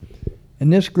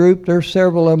And this group, there's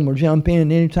several of them will jump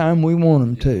in anytime we want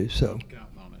them to. So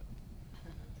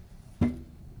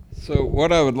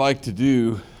what I would like to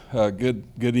do, good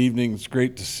evening. It's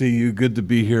great to see you. Good to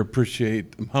be here.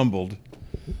 I'm humbled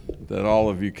that all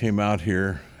of you came out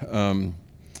here.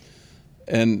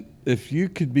 And if you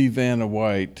could be Vanna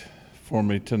White for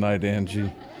me tonight,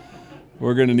 Angie,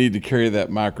 we're going to need to carry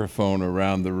that microphone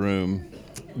around the room.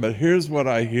 But here's what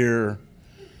I hear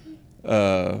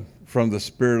from the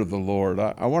Spirit of the Lord.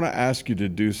 I want to ask you to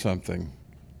do something,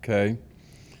 okay?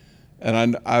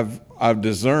 And I've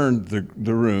discerned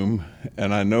the room,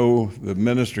 and I know the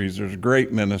ministries. There's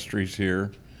great ministries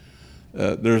here.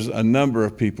 There's a number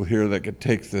of people here that could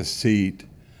take this seat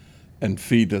and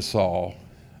feed us all.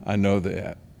 I know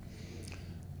that.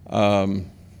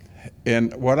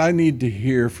 And what I need to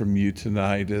hear from you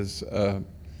tonight is a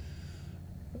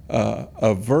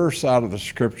verse out of the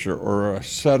Scripture, or a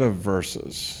set of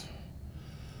verses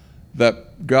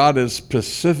that God is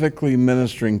specifically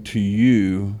ministering to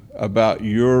you about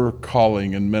your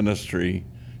calling and ministry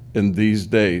in these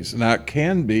days. Now, it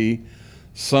can be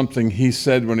something He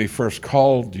said when He first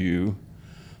called you,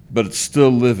 but it's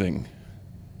still living.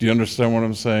 Do you understand what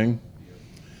I'm saying?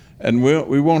 And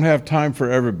we won't have time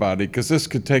for everybody, because this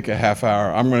could take a half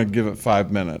hour. I'm going to give it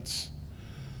 5 minutes,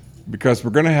 because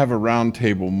we're going to have a round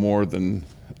table more than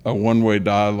a one-way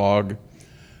dialogue.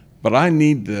 But I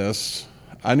need this.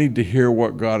 I need to hear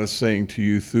what God is saying to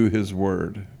you through His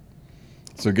Word.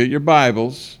 So get your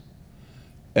Bibles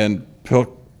and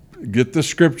get the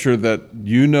Scripture that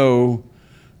you know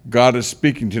God is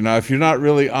speaking to. Now, if you're not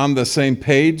really on the same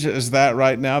page as that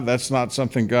right now, that's not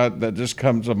something God that just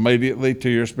comes immediately to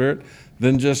your spirit,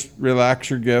 then just relax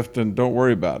your gift and don't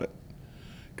worry about it.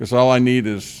 Because all I need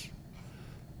is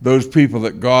those people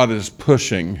that God is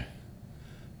pushing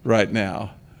right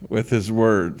now with His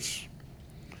words.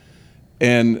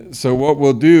 And so what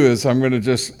we'll do is I'm going to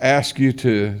just ask you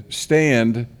to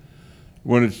stand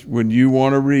when you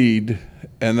want to read,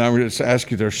 and I'm going to just ask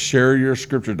you to share your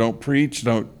scripture. Don't preach,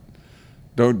 don't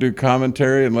do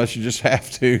commentary unless you just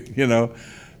have to, you know.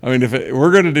 I mean,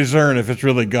 we're going to discern if it's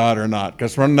really God or not,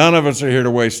 because none of us are here to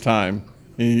waste time.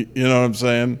 You know what I'm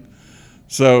saying?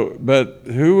 So, but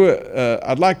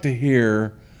I'd like to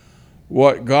hear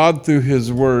what God through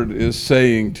His Word is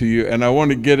saying to you, and I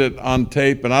want to get it on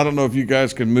tape. And I don't know if you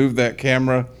guys can move that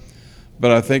camera,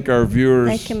 but I think our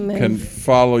viewers can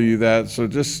follow you that. So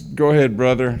just go ahead,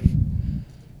 brother.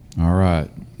 All right,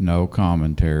 no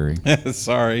commentary.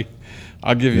 Sorry,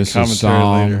 I'll give you this commentary is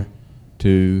Psalm later.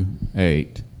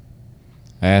 2:8.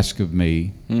 Ask of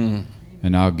me,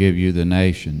 and I'll give you the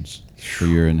nations for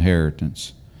your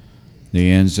inheritance, the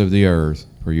ends of the earth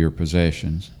for your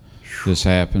possessions. This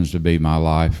happens to be my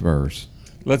life verse.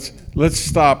 Let's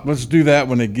stop. Let's do that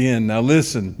one again. Now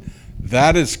listen,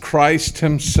 that is Christ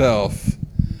Himself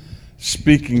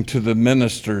speaking to the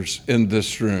ministers in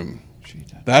this room.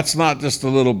 That's not just a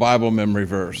little Bible memory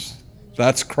verse.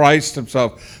 That's Christ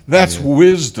Himself. That's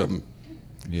wisdom.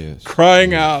 Yes.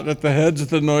 Crying out at the heads of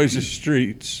the noisy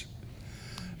streets.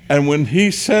 And when He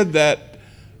said that,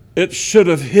 it should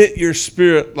have hit your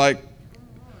spirit like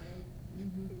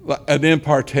an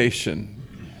impartation.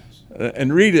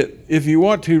 And read it. If you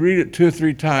want to, read it 2 or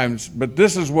 3 times. But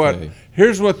this is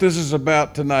here's what this is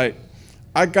about tonight.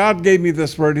 God gave me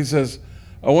this word. He says,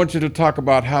 I want you to talk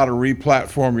about how to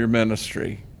re-platform your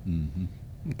ministry. Mm-hmm.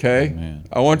 Okay? Amen.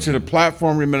 I want you to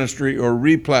platform your ministry or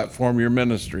re-platform your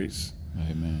ministries.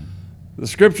 Amen. The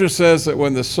Scripture says that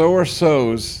when the sower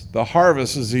sows, the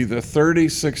harvest is either 30,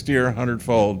 60, or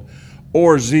 100-fold,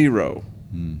 or 0.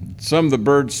 Mm-hmm. Some the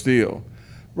birds steal.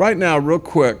 Right now, real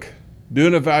quick, do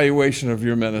an evaluation of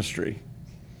your ministry.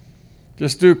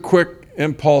 Just do a quick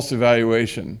impulse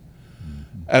evaluation.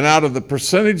 Mm-hmm. And out of the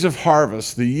percentage of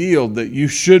harvest, the yield that you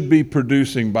should be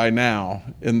producing by now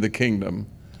in the kingdom,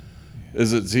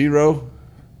 is it 0?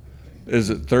 Is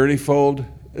it 30-fold?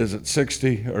 Is it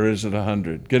 60? Or is it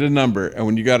 100? Get a number, and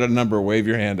when you got a number, wave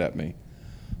your hand at me.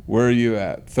 Where are you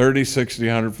at? 30, 60,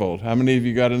 100-fold. How many of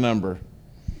you got a number?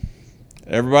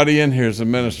 Everybody in here is a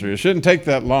ministry. It shouldn't take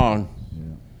that long.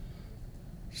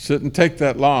 Shouldn't take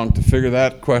that long to figure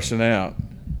that question out.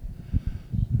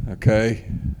 Okay?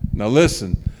 Now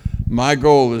listen, my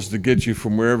goal is to get you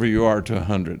from wherever you are to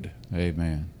 100.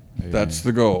 Amen. That's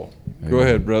the goal. Go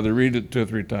ahead, brother. Read it 2 or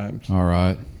 3 times. All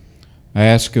right.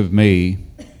 Ask of me,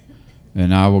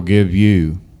 and I will give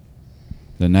you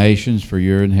the nations for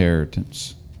your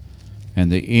inheritance,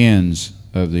 and the ends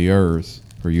of the earth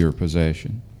for your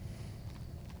possession.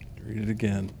 Read it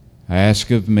again.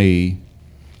 Ask of me,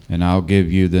 and I'll give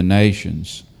you the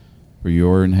nations for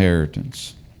your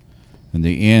inheritance, and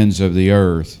the ends of the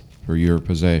earth for your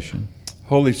possession.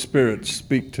 Holy Spirit,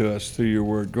 speak to us through your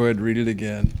word. Go ahead, read it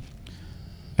again.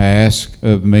 Ask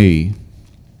of me,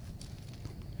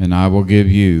 and I will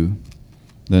give you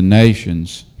the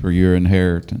nations for your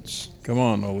inheritance. Come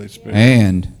on, Holy Spirit.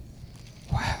 And,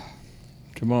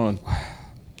 Come on.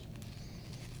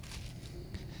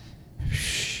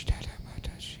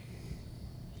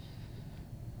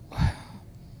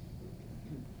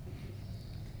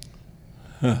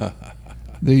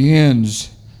 the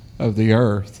ends of the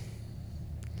earth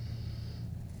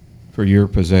for your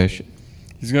possession.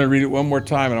 He's going to read it one more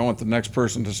time, and I want the next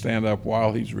person to stand up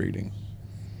while he's reading.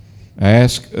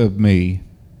 Ask of me,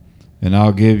 and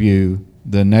I'll give you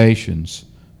the nations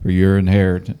for your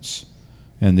inheritance,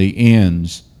 and the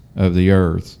ends of the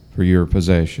earth for your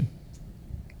possession.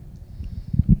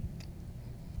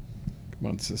 Come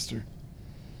on, sister.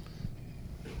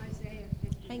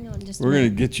 Hang on just a We're going to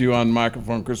minute. get you on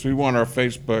microphone because we want our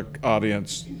Facebook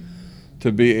audience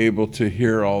to be able to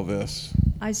hear all this.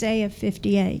 Isaiah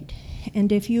 58.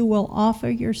 And if you will offer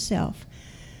yourself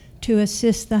to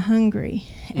assist the hungry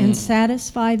and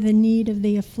satisfy the need of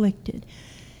the afflicted,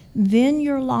 then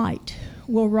your light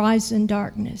will rise in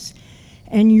darkness,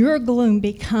 and your gloom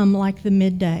become like the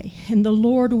midday. And the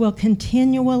Lord will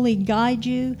continually guide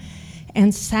you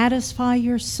and satisfy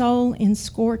your soul in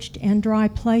scorched and dry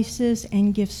places,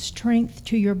 and give strength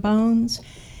to your bones.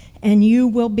 And you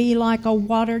will be like a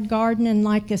watered garden and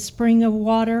like a spring of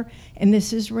water. And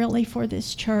this is really for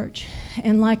this church.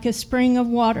 And like a spring of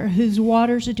water whose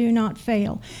waters do not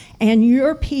fail. And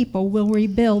your people will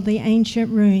rebuild the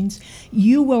ancient ruins.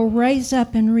 You will raise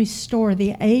up and restore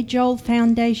the age-old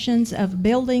foundations of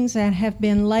buildings that have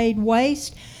been laid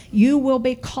waste. You will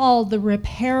be called the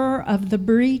repairer of the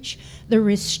breach, the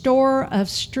restorer of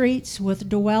streets with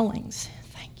dwellings.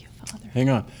 Thank you, Father.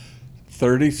 Hang on.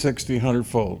 30, 60,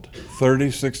 100-fold. 30,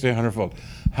 60, 100-fold.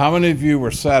 How many of you were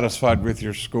satisfied with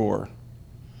your score?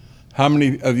 How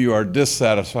many of you are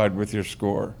dissatisfied with your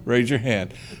score? Raise your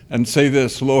hand and say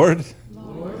this, Lord,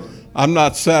 I'm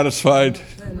not satisfied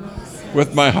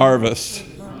with my harvest.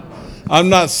 I'm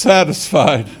not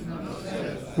satisfied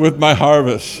with my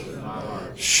harvest.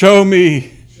 Show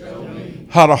me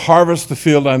how to harvest the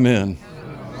field I'm in,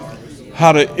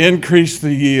 how to increase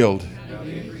the yield.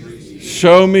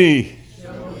 Show me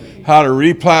how to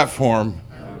replatform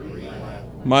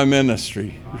my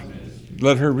ministry.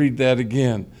 Let her read that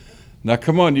again. Now,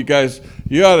 come on, you guys.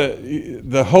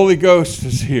 The Holy Ghost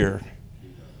is here.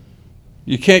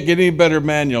 You can't get any better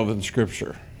manual than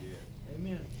Scripture.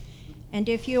 And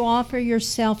if you offer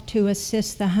yourself to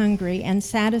assist the hungry and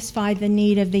satisfy the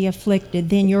need of the afflicted,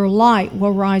 then your light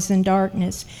will rise in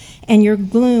darkness, and your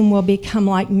gloom will become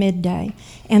like midday.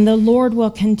 And the Lord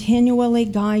will continually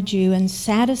guide you and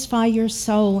satisfy your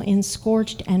soul in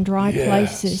scorched and dry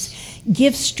places.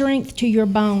 Give strength to your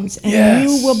bones, and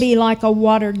you will be like a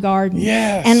watered garden,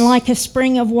 and like a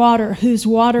spring of water whose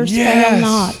waters fail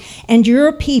not. And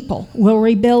your people will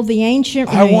rebuild the ancient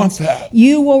ruins. I want that.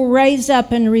 You will raise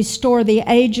up and restore the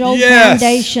age-old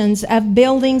foundations of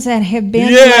buildings that have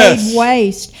been laid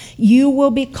waste. You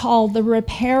will be called the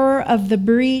repairer of the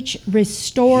breach,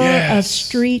 restorer of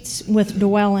streets with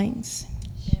dwellings.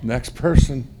 Next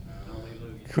person.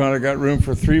 Come on, I got room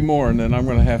for 3 more, and then I'm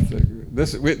going to have to.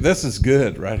 This is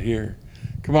good right here.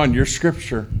 Come on, your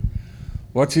Scripture.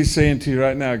 What's he saying to you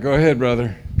right now? Go ahead,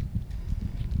 brother.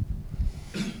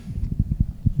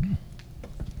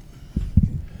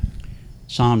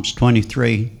 Psalms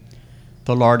 23,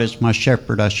 the Lord is my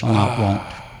shepherd, I shall not want.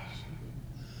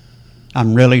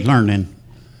 I'm really learning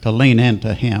to lean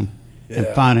into him and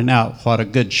finding out what a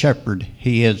good shepherd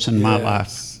he is in my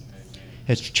life.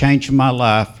 It's changed my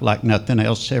life like nothing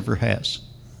else ever has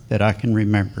that I can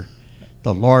remember.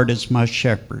 The Lord is my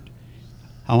shepherd.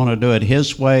 I want to do it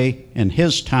his way in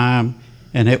his time,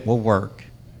 and it will work.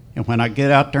 And when I get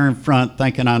out there in front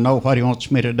thinking I know what he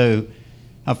wants me to do,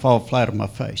 I fall flat on my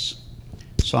face.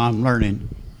 So I'm learning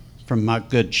from my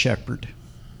good shepherd.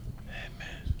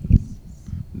 Amen.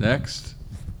 Next.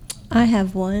 I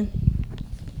have one.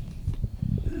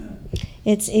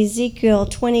 It's Ezekiel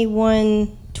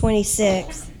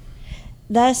 21:26.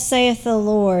 Thus saith the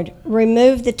Lord,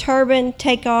 remove the turban,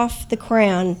 take off the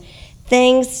crown.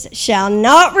 Things shall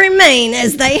not remain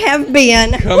as they have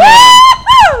been. Come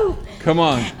on. Come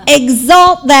on.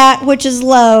 Exalt that which is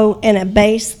low and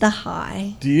abase the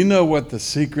high. Do you know what the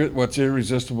secret, what's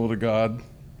irresistible to God,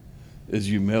 is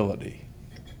humility.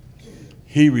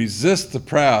 He resists the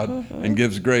proud and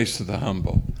gives grace to the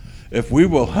humble. If we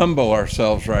will humble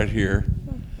ourselves right here,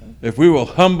 if we will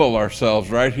humble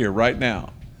ourselves right here, right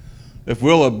now, if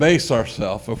we'll abase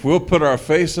ourselves, if we'll put our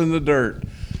face in the dirt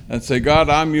and say,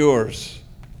 God, I'm yours.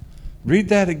 Read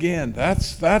that again.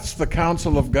 That's the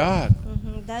counsel of God.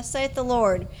 Thus saith the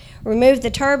Lord, remove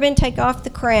the turban, take off the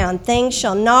crown. Things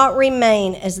shall not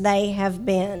remain as they have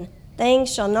been.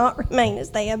 Things shall not remain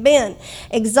as they have been.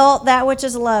 Exalt that which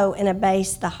is low and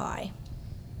abase the high.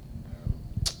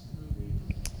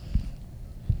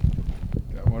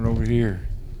 Got one over here.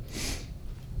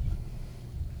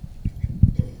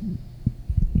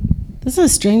 This is a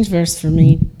strange verse for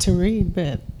me to read,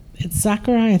 but it's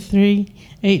Zechariah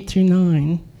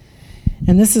 3:8-9.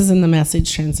 And this is in the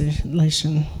Message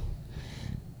translation.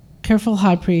 Careful,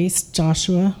 high priest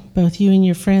Joshua, both you and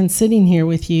your friends sitting here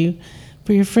with you,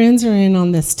 for your friends are in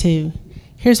on this too.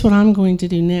 Here's what I'm going to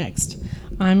do next.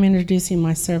 I'm introducing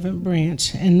my servant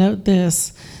branch. And note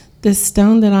this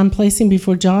stone that I'm placing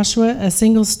before Joshua, a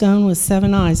single stone with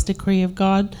 7 eyes, decree of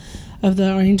God of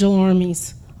the angel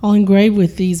armies. I'll engrave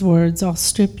with these words, I'll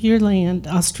strip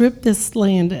this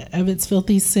land of its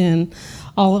filthy sin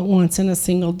all at once in a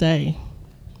single day.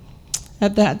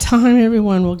 At that time,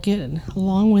 everyone will get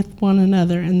along with one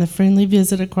another, and the friendly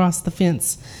visit across the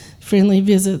fence, friendly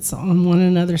visits on one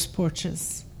another's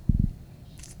porches.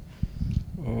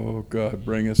 Oh, God,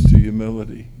 bring us to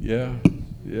humility. Yeah.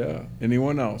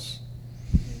 Anyone else?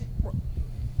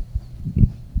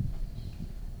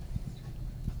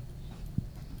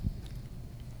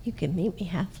 You can meet me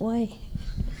halfway.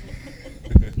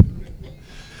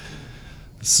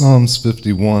 Psalms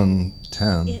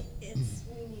 51:10.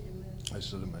 I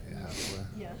should have met you halfway.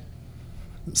 Yeah.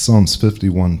 Psalms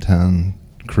 51:10.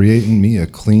 Create in me a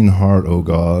clean heart, O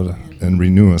God, and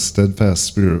renew a steadfast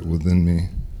spirit within me.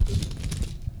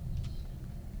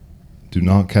 Do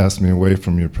not cast me away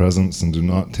from your presence, and do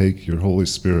not take your Holy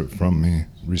Spirit from me.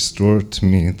 Restore to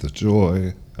me the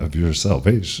joy of your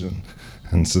salvation,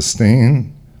 and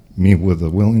sustain me with a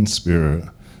willing spirit.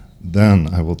 Then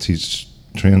I will teach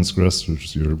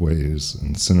transgressors your ways,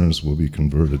 and sinners will be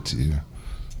converted to you.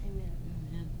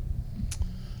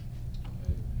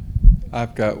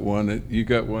 I've got one. You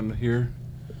got one here?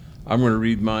 I'm going to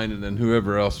read mine, and then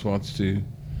whoever else wants to.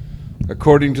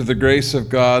 According to the grace of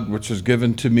God, which was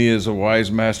given to me as a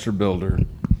wise master builder,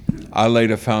 I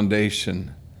laid a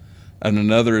foundation, and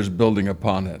another is building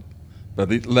upon it.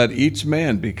 But let each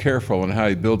man be careful in how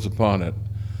he builds upon it.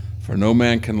 For no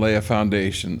man can lay a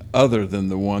foundation other than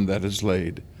the one that is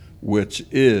laid, which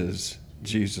is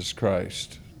Jesus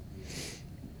Christ.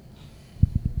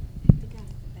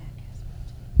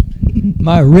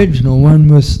 My original one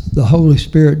was the Holy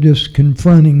Spirit just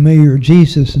confronting me or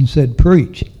Jesus and said,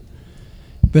 preach.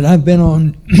 But I've been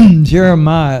on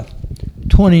Jeremiah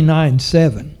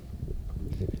 29:7.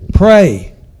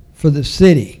 Pray for the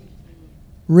city,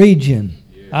 region,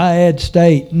 I add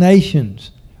state,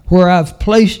 nations, where I've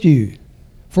placed you.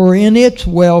 For in its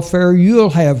welfare, you'll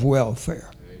have welfare.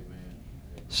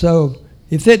 So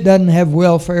if it doesn't have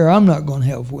welfare, I'm not going to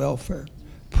have welfare.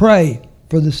 Pray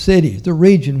for the city, the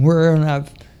region wherein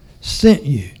I've sent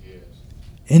you.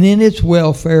 And in its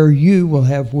welfare, you will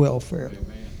have welfare.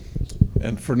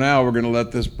 And for now, we're going to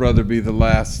let this brother be the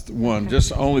last one,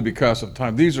 just only because of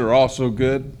time. These are also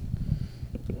good,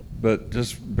 but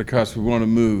just because we want to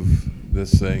move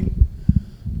this thing,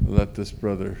 we'll let this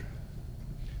brother.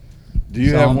 Do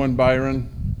you have one, Byron?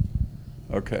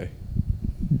 Okay.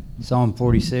 Psalm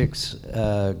 46,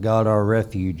 God our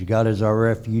refuge. God is our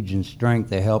refuge and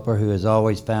strength, a helper who is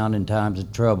always found in times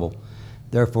of trouble.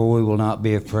 Therefore we will not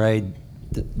be afraid,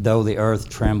 though the earth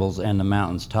trembles and the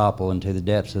mountains topple into the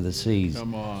depths of the seas.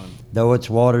 Come on. Though its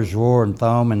waters roar and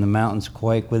foam and the mountains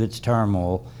quake with its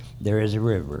turmoil, there is a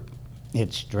river.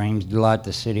 Its streams delight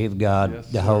the city of God, Yes,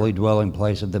 the sir. holy dwelling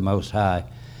place of the Most High.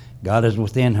 God is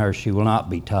within her, she will not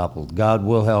be toppled. God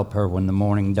will help her when the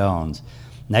morning dawns.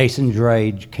 Nations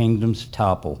rage, kingdoms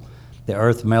topple. The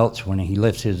earth melts when he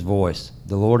lifts his voice.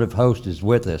 The Lord of hosts is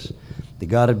with us. The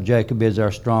God of Jacob is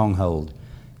our stronghold.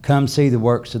 Come see the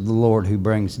works of the Lord who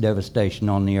brings devastation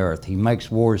on the earth. He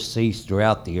makes wars cease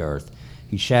throughout the earth.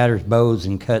 He shatters bows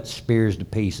and cuts spears to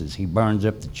pieces. He burns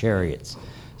up the chariots.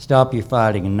 Stop your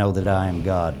fighting and know that I am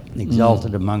God.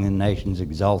 Exalted among the nations,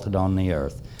 exalted on the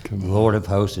earth. The Lord of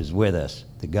hosts is with us.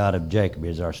 The God of Jacob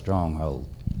is our stronghold.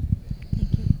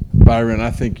 Byron,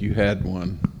 I think you had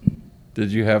one.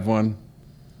 Did you have one?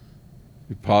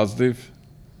 You positive?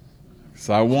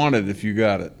 So I want it if you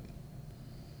got it.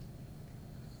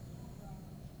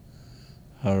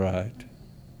 All right.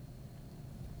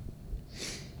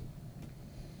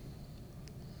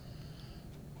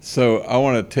 So I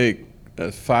want to take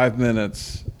 5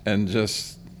 minutes and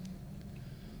just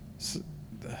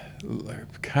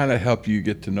kind of help you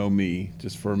get to know me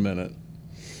just for a minute.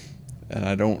 And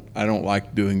I don't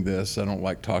like doing this. I don't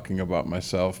like talking about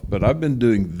myself, but I've been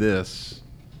doing this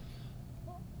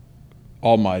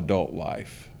all my adult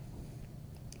life.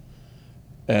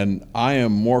 And I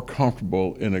am more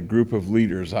comfortable in a group of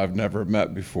leaders I've never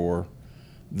met before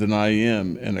than I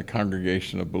am in a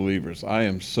congregation of believers. I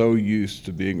am so used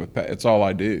to being with, it's all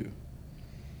I do.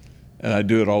 And I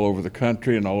do it all over the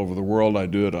country and all over the world. I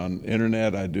do it on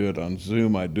internet, I do it on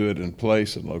Zoom, I do it in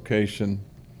place and location.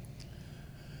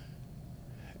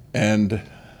 And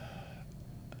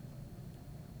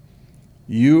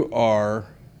you are,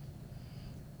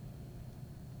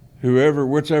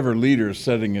 whichever leader is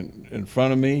sitting in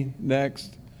front of me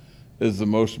next is the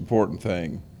most important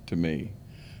thing to me,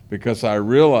 because I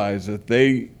realize that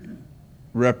they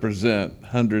represent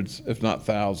hundreds, if not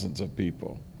thousands of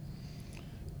people.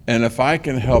 And if I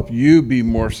can help you be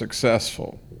more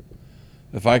successful,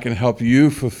 if I can help you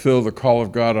fulfill the call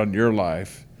of God on your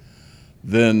life,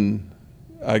 then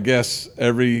I guess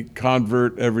every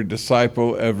convert, every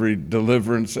disciple, every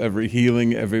deliverance, every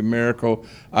healing, every miracle,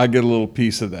 I get a little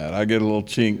piece of that. I get a little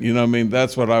chink. You know what I mean?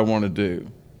 That's what I want to do.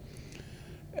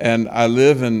 And I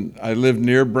live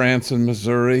near Branson,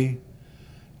 Missouri.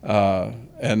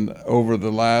 And over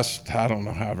the last, I don't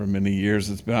know however many years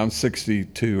it's been, I'm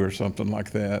 62 or something like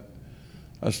that.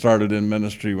 I started in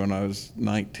ministry when I was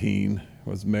 19,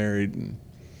 was married. And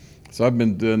so I've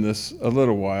been doing this a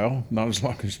little while, not as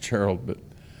long as Gerald, but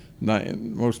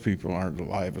most people aren't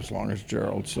alive as long as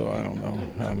Gerald, so I don't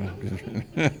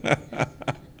know.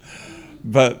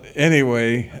 But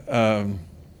anyway,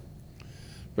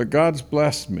 but God's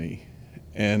blessed me,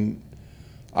 and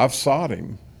I've sought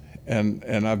him,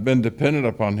 and I've been dependent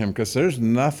upon him, because there's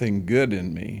nothing good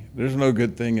in me. There's no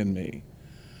good thing in me.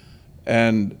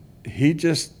 And he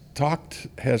just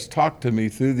has talked to me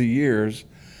through the years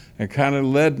and kind of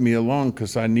led me along,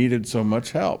 because I needed so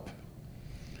much help.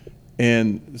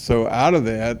 And so out of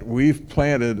that, we've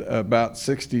planted about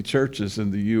 60 churches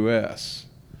in the U.S.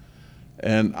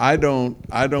 And I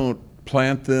don't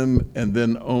plant them and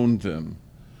then own them.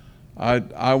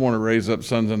 I want to raise up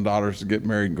sons and daughters to get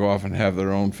married and go off and have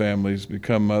their own families,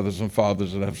 become mothers and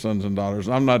fathers that have sons and daughters.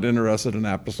 I'm not interested in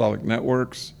apostolic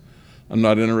networks. I'm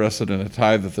not interested in a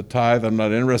tithe at the tithe. I'm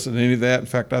not interested in any of that. In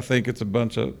fact, I think it's a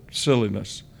bunch of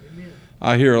silliness. Amen.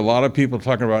 I hear a lot of people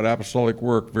talking about apostolic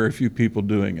work, very few people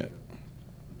doing it.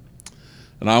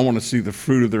 And I want to see the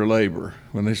fruit of their labor.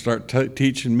 When they start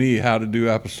teaching me how to do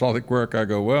apostolic work, I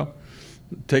go, well,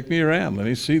 take me around. Let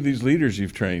me see these leaders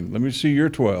you've trained. Let me see your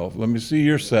 12. Let me see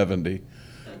your 70.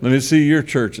 Let me see your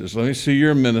churches. Let me see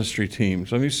your ministry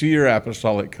teams. Let me see your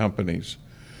apostolic companies.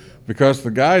 Because the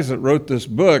guys that wrote this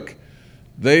book,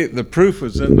 the proof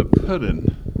was in the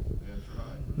pudding.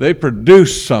 They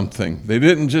produced something. They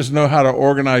didn't just know how to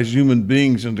organize human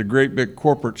beings into great big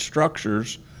corporate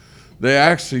structures. They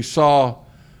actually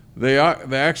they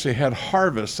actually had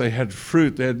harvest. They had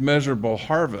fruit. They had measurable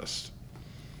harvest.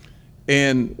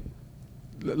 And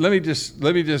let me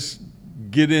just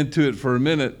get into it for a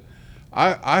minute.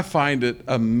 I find it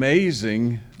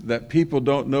amazing that people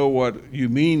don't know what you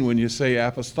mean when you say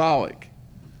apostolic.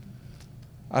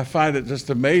 I find it just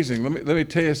amazing. Let me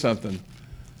tell you something.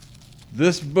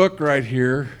 This book right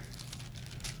here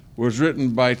was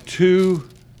written by 2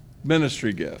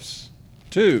 ministry gifts.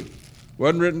 2.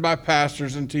 Wasn't written by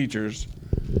pastors and teachers.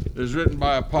 It was written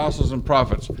by apostles and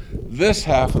prophets. This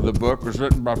half of the book was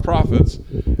written by prophets,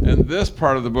 and this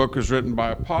part of the book was written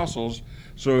by apostles.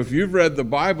 So if you've read the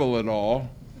Bible at all,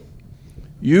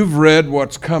 you've read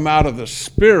what's come out of the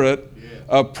spirit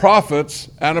of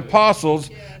prophets and apostles,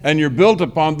 and you're built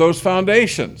upon those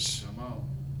foundations. Come on.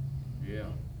 Yeah,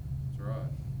 that's right.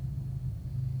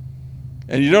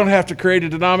 And you don't have to create a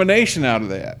denomination out of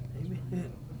that.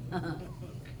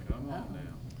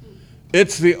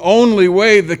 It's the only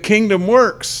way the kingdom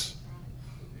works.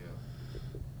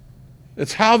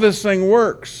 It's how this thing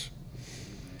works.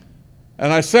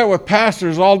 And I sit with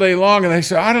pastors all day long, and they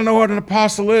say, I don't know what an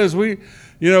apostle is. We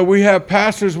have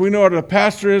pastors. We know what a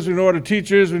pastor is. We know what a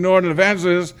teacher is. We know what an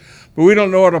evangelist is. But we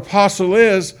don't know what an apostle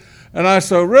is. And I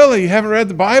say, really? You haven't read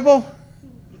the Bible?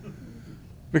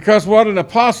 Because what an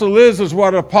apostle is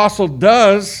what an apostle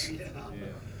does.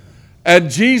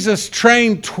 And Jesus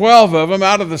trained 12 of them.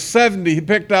 Out of the 70, he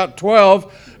picked out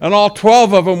 12, and all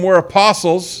 12 of them were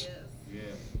apostles.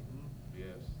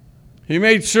 He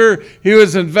made sure he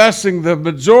was investing the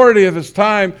majority of his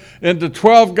time into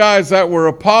 12 guys that were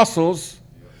apostles.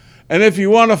 And if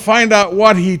you want to find out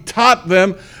what he taught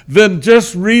them, then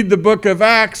just read the book of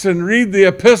Acts and read the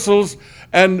epistles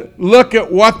and look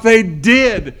at what they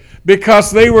did, because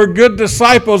they were good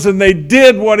disciples and they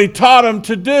did what he taught them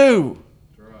to do.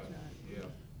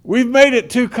 We've made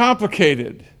it too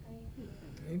complicated.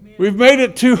 Amen. We've made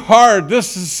it too hard.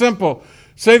 This is simple.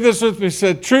 Say this with me.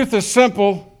 Said, truth is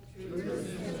simple. Truth is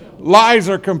Lies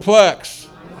are complex.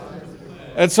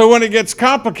 And so when it gets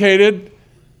complicated,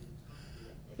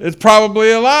 it's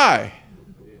probably a lie.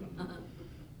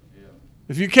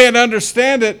 If you can't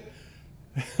understand it,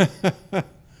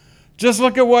 just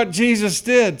look at what Jesus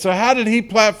did. So how did he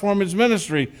platform his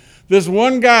ministry? This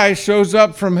one guy shows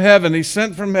up from heaven. He's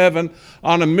sent from heaven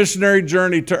on a missionary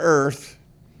journey to earth.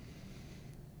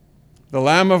 The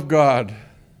Lamb of God,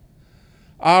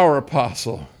 our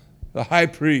apostle, the high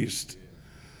priest.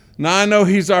 Now I know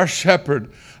he's our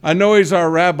shepherd. I know he's our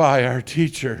rabbi, our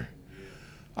teacher.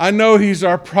 I know he's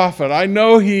our prophet. I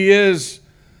know he is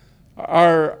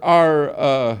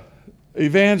our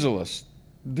evangelist,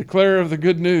 declarer of the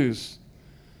good news.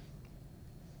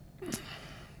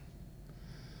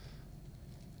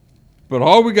 But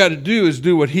all we got to do is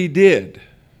do what he did.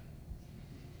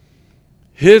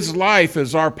 His life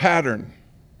is our pattern.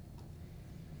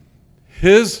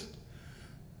 His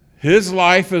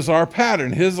life is our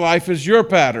pattern. His life is your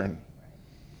pattern.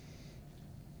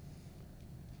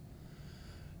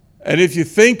 And if you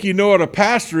think you know what a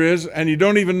pastor is and you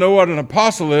don't even know what an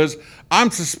apostle is, I'm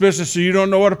suspicious you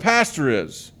don't know what a pastor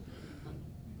is.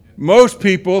 Most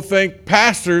people think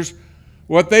pastors,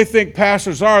 what they think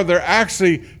pastors are, they're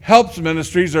actually helps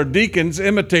ministries or deacons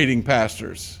imitating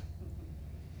pastors.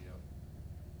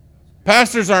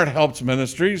 Pastors aren't helps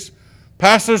ministries.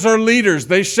 Pastors are leaders.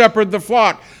 They shepherd the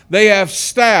flock. They have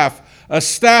staff. A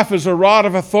staff is a rod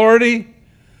of authority.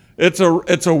 It's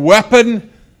a weapon.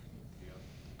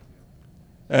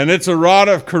 And it's a rod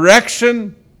of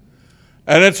correction.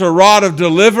 And it's a rod of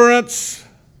deliverance.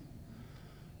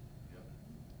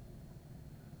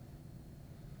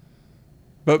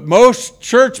 But most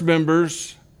church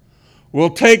members will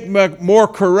take more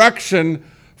correction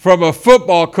from a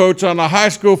football coach on a high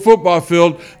school football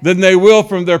field than they will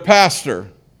from their pastor.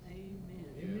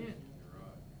 Amen.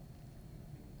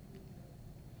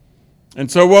 And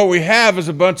so what we have is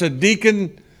a bunch of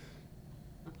deacon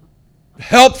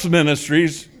helps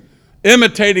ministries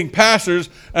imitating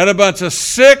pastors and a bunch of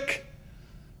sick,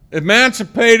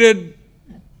 emancipated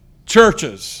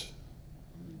churches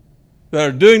that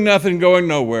are doing nothing, going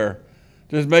nowhere,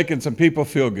 just making some people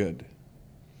feel good.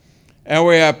 And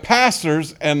we have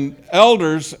pastors and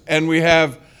elders, and we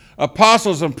have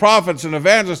apostles and prophets and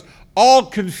evangelists all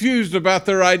confused about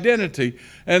their identity.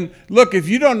 And look, if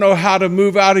you don't know how to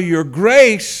move out of your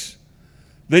grace,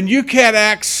 then you can't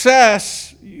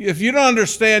access, if you don't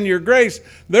understand your grace,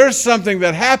 there's something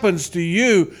that happens to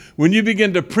you when you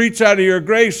begin to preach out of your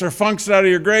grace or function out of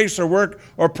your grace or work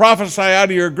or prophesy out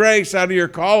of your grace, out of your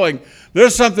calling.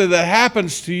 There's something that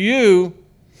happens to you.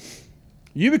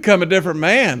 You become a different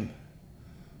man.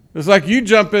 It's like you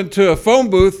jump into a phone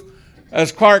booth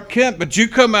as Clark Kent, but you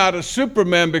come out as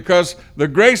Superman because the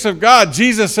grace of God,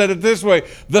 Jesus said it this way,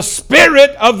 the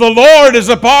Spirit of the Lord is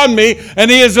upon me, and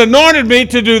He has anointed me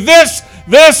to do this,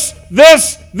 this,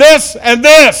 this, this, and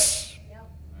this.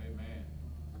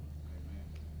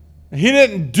 He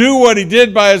didn't do what he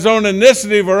did by his own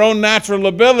initiative or own natural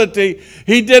ability.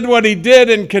 He did what he did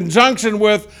in conjunction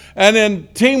with and in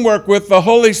teamwork with the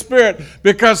Holy Spirit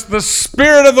because the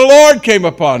Spirit of the Lord came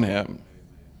upon him.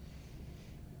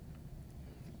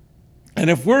 And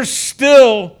if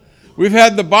we've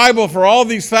had the Bible for all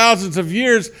these thousands of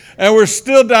years, and we're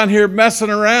still down here messing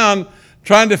around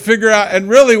trying to figure out, and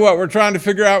really what we're trying to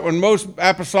figure out when most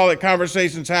apostolic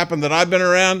conversations happen that I've been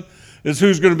around is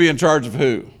who's going to be in charge of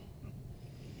who.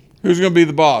 Who's going to be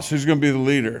the boss? Who's going to be the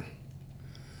leader?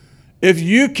 If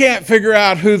you can't figure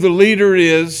out who the leader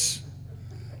is,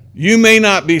 you may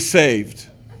not be saved.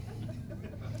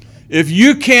 If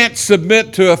you can't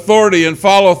submit to authority and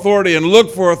follow authority and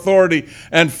look for authority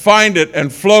and find it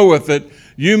and flow with it,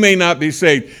 you may not be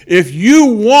saved. If you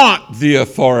want the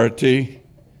authority,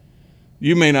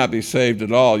 you may not be saved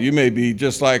at all. You may be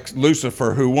just like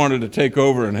Lucifer who wanted to take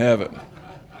over in heaven.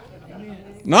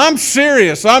 No, I'm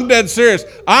serious. I'm dead serious.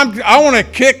 I want to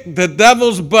kick the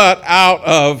devil's butt out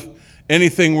of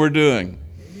anything we're doing.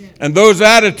 And those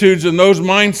attitudes and those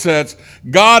mindsets,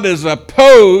 God is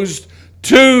opposed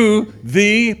to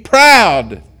the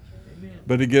proud,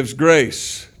 but He gives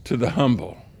grace to the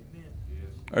humble.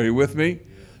 Are you with me?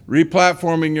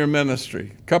 Replatforming your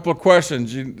ministry. A couple of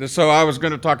questions. So I was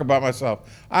going to talk about myself.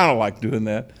 I don't like doing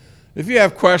that. If you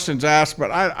have questions, ask,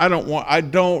 but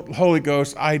Holy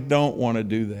Ghost, I don't want to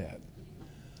do that.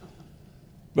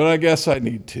 But I guess I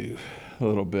need to a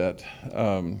little bit.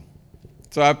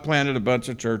 So I've planted a bunch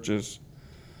of churches,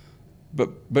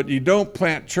 but you don't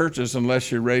plant churches unless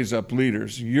you raise up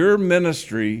leaders. Your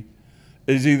ministry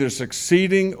is either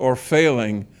succeeding or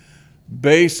failing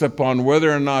based upon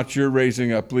whether or not you're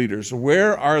raising up leaders.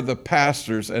 Where are the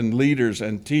pastors and leaders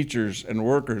and teachers and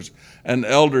workers and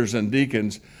elders and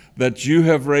deacons that you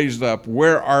have raised up?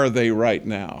 Where are they right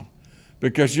now?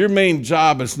 Because your main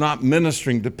job is not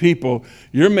ministering to people.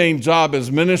 Your main job is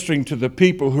ministering to the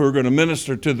people who are going to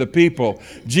minister to the people.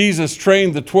 Jesus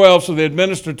trained the 12 so they'd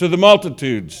minister to the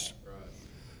multitudes.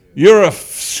 You're a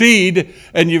seed,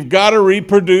 and you've got to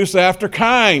reproduce after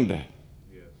kind.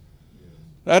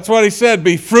 That's what he said,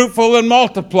 be fruitful and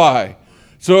multiply.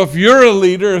 So if you're a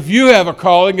leader, if you have a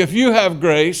calling, if you have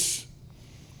grace,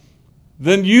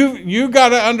 then you got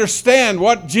to understand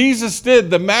what Jesus did.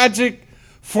 The magic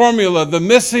formula, the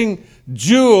missing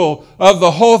jewel of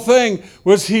the whole thing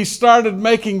was he started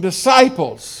making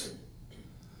disciples.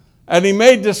 And he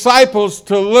made disciples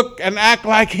to look and act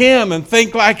like him and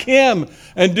think like him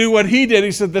and do what he did.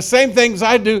 He said, the same things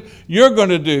I do, you're going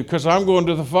to do, because I'm going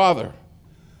to the Father.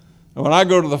 And when I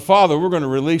go to the Father, we're going to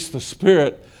release the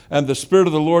Spirit, and the Spirit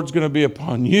of the Lord's going to be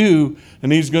upon you,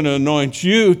 and he's going to anoint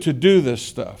you to do this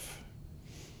stuff.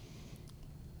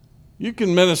 You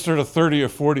can minister to 30 or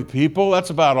 40 people. That's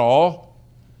about all.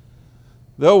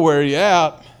 They'll wear you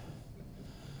out.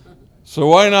 So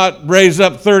why not raise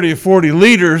up 30 or 40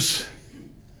 leaders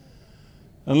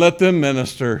and let them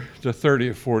minister to 30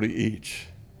 or 40 each?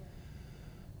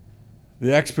 The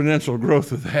exponential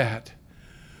growth of that.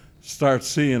 Start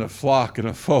seeing a flock and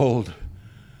a fold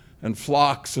and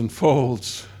flocks and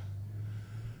folds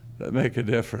that make a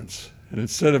difference. And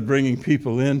instead of bringing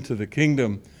people into the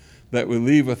kingdom that we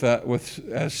leave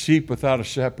as sheep without a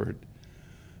shepherd,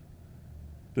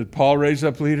 did Paul raise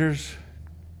up leaders?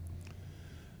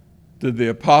 Did the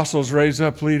apostles raise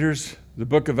up leaders? The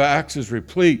book of Acts is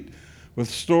replete with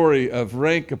story of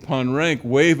rank upon rank,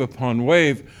 wave upon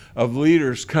wave of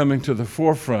leaders coming to the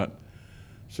forefront.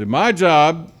 See, my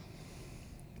job,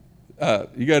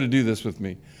 you got to do this with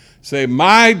me. Say,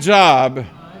 my job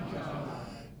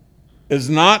is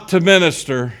not to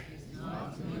minister.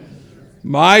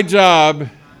 My job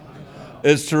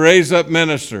is to raise up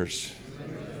ministers.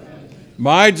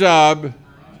 My job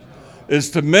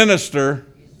is to minister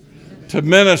to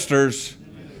ministers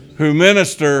who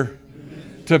minister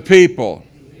to people.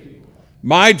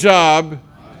 My job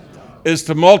is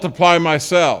to multiply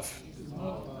myself.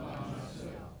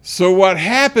 So what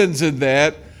happens in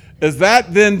that is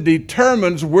that then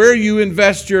determines where you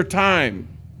invest your time.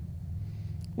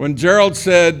 When Gerald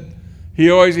said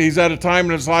he's at a time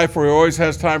in his life where he always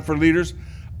has time for leaders,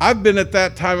 I've been at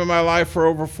that time in my life for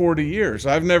over 40 years.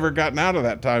 I've never gotten out of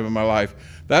that time in my life.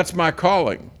 That's my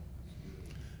calling.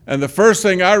 And the first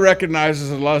thing I recognize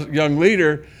as a young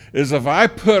leader is if I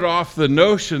put off the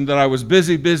notion that I was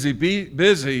busy,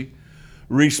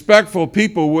 respectful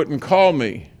people wouldn't call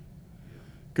me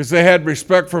because they had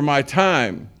respect for my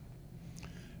time.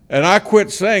 And I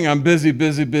quit saying I'm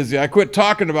busy. I quit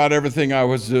talking about everything I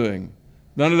was doing.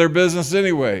 None of their business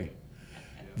anyway.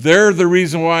 They're the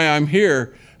reason why I'm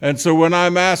here. And so when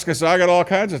I'm asked, I say, I got all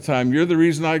kinds of time. You're the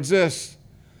reason I exist.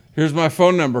 Here's my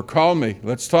phone number. Call me.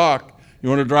 Let's talk. You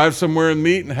want to drive somewhere and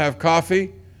meet and have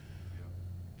coffee?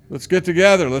 Let's get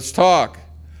together. Let's talk.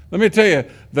 Let me tell you,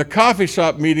 the coffee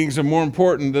shop meetings are more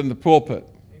important than the pulpit.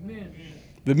 Amen.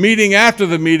 The meeting after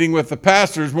the meeting with the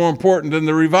pastor is more important than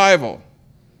the revival.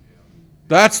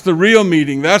 That's the real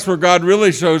meeting. That's where God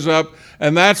really shows up,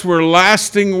 and that's where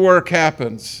lasting work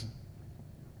happens.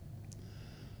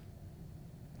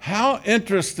 How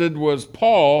interested was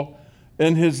Paul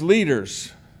in his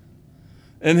leaders,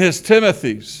 in his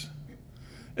Timothys,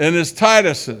 in his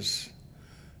Tituses,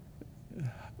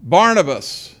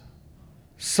 Barnabas,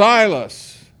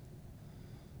 Silas?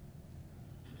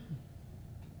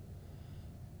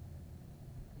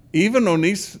 Even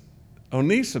Onesimus.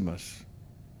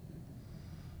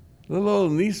 Little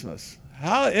old Onesimus.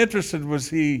 How interested was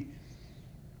he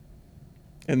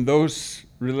in those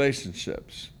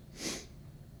relationships?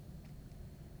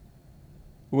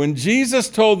 When Jesus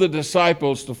told the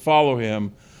disciples to follow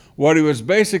him, what he was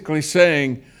basically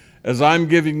saying is, I'm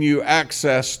giving you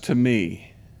access to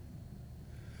me.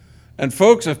 And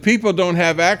folks, if people don't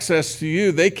have access to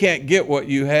you, they can't get what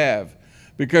you have,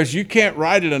 because you can't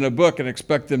write it in a book and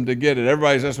expect them to get it.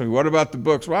 Everybody's asking me, what about the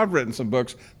books? Well, I've written some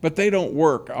books, but they don't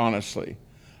work, honestly.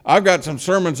 I've got some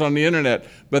sermons on the internet,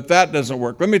 but that doesn't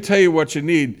work. Let me tell you what you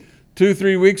need.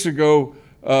 2-3 weeks ago,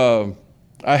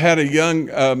 I had a young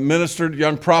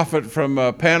young prophet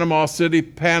from Panama City,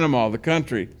 Panama, the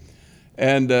country.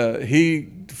 And he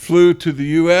flew to the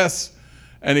U.S.,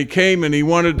 and he came and he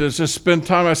wanted to just spend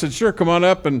time. I said, sure, come on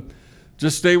up and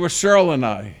just stay with Cheryl and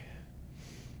I.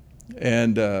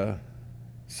 And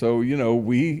so,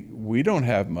 we don't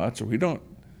have much. We don't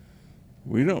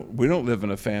We don't live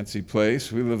in a fancy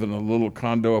place. We live in a little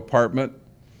condo apartment.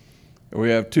 We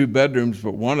have 2 bedrooms,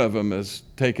 but one of them is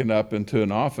taken up into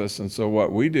an office. And so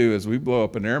what we do is we blow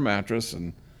up an air mattress,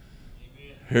 and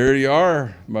here you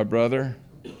are, my brother.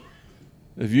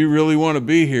 If you really want to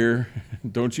be here,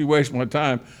 don't you waste my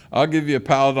time. I'll give you a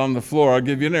pallet on the floor. I'll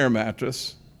give you an air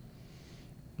mattress.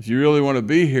 If you really want to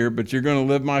be here, but you're going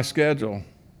to live my schedule.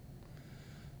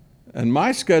 And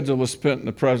my schedule is spent in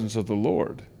the presence of the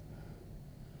Lord.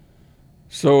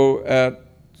 So at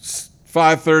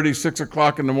 5:30, 6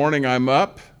 o'clock in the morning, I'm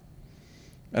up,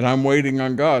 and I'm waiting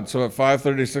on God. So at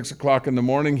 5:30, 6 o'clock in the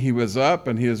morning, he was up,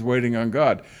 and he was waiting on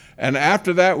God. And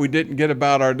after that, we didn't get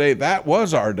about our day. That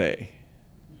was our day.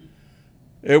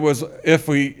 It was, if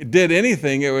we did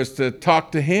anything, it was to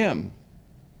talk to him.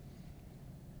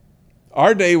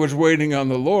 Our day was waiting on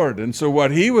the Lord. And so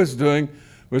what he was doing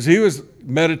was he was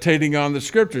meditating on the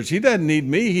scriptures. He doesn't need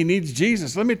me, he needs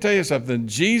Jesus. Let me tell you something.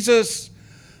 Jesus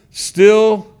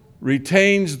still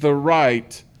retains the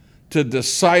right to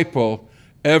disciple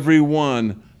every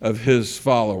one of his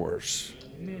followers.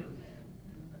 Amen.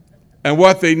 And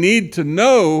what they need to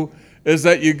know is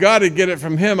that you got to get it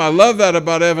from him. I love that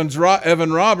about Evan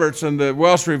Roberts and the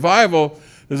Welsh Revival,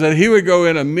 is that he would go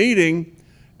in a meeting,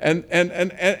 and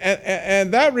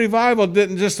that revival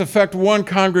didn't just affect one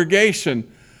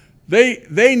congregation.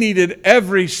 They needed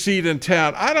every seat in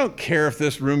town. I don't care if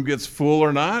this room gets full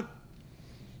or not.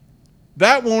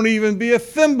 That won't even be a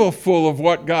thimbleful of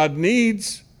what God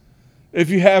needs if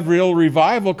you have real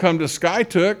revival come to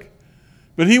Skytook.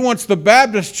 But he wants the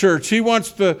Baptist church. He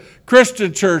wants the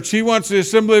Christian church. He wants the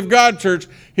Assembly of God church.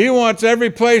 He wants every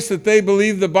place that they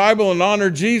believe the Bible and honor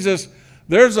Jesus.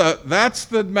 That's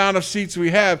the amount of seats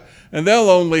we have. And they'll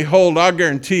only hold, I'll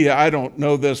guarantee you, I don't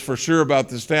know this for sure about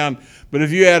this town, but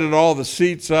if you added all the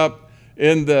seats up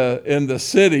in the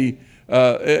city,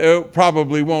 it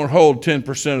probably won't hold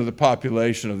 10% of the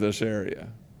population of this area.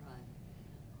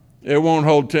 It won't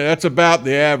hold 10. That's about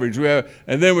the average.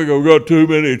 And then we got too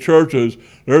many churches.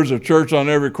 There's a church on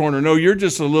every corner. No, you're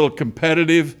just a little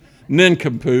competitive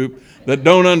nincompoop that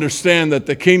don't understand that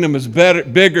the kingdom is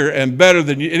bigger and better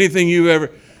than anything you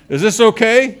ever. Is this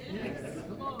okay?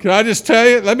 Can I just tell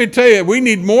you? Let me tell you, we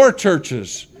need more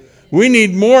churches. We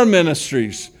need more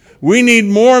ministries. We need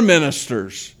more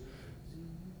ministers.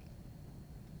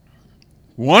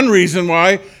 One reason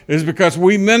why is because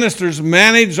we ministers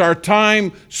manage our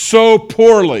time so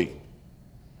poorly.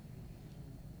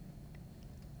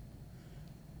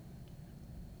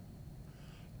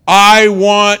 I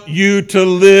want you to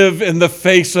live in the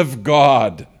face of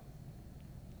God,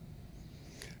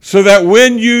 so that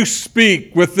when you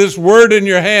speak with this word in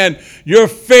your hand, your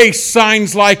face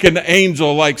shines like an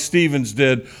angel, like Stephen's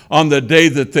did on the day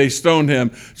that they stoned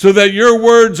him, so that your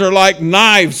words are like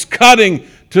knives cutting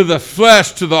to the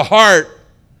flesh, to the heart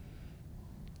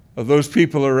of those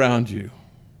people around you.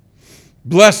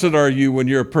 Blessed are you when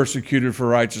you're persecuted for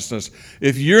righteousness.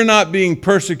 If you're not being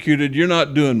persecuted, you're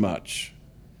not doing much.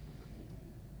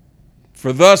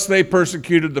 For thus they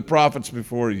persecuted the prophets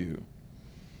before you.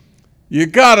 You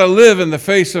got to live in the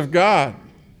face of God.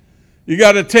 You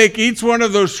got to take each one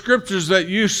of those scriptures that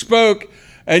you spoke,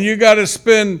 and you got to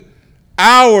spend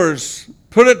hours,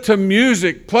 put it to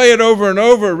music, play it over and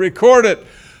over, record it,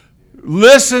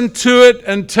 listen to it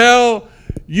until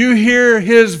you hear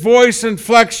his voice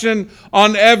inflection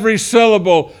on every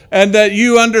syllable, and that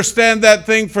you understand that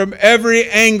thing from every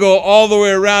angle all the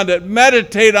way around it.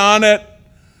 Meditate on it.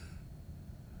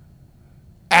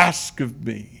 Ask of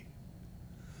me.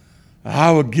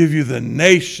 I will give you the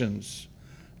nations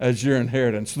as your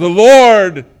inheritance. The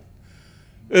Lord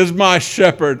is my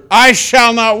shepherd. I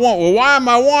shall not want. Well, why am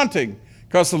I wanting?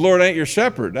 Because the Lord ain't your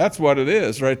shepherd. That's what it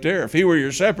is right there. If he were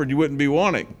your shepherd, you wouldn't be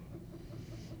wanting.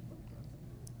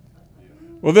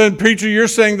 Well, then, preacher, you're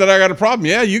saying that I got a problem.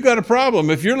 Yeah, you got a problem.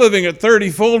 If you're living at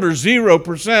 30-fold or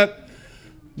 0%,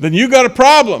 then you got a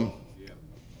problem.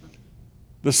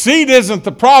 The seed isn't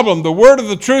the problem. The word of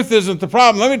the truth isn't the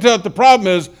problem. Let me tell you what the problem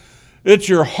is. It's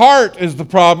your heart is the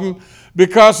problem,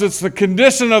 because it's the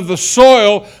condition of the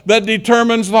soil that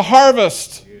determines the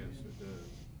harvest. Yes, it does.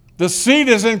 The seed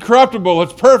is incorruptible.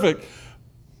 It's perfect.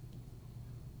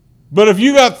 But if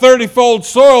you got 30-fold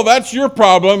soil, that's your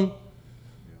problem,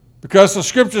 because the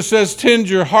scripture says, tend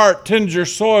your heart, tend your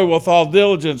soil with all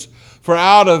diligence, for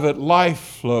out of it life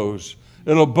flows.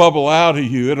 It'll bubble out of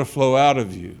you. It'll flow out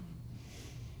of you.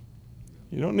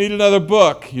 You don't need another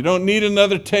book. You don't need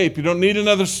another tape. You don't need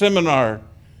another seminar.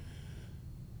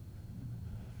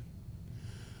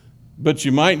 But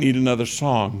you might need another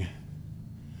song.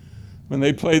 When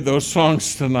they played those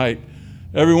songs tonight,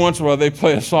 every once in a while they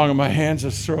play a song and my hands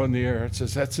just throw in the air. It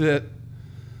says, that's it.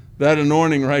 That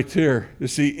anointing right there. You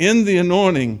see, in the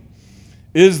anointing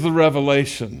is the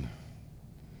revelation.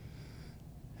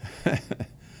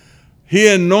 He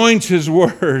anoints his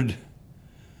word.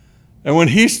 And when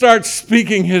he starts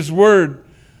speaking his word,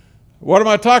 what am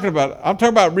I talking about? I'm talking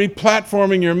about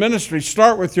replatforming your ministry.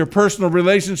 Start with your personal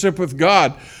relationship with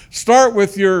God. Start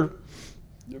with your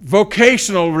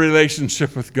vocational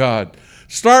relationship with God.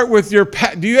 Start with your,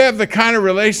 do you have the kind of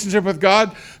relationship with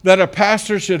God that a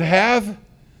pastor should have?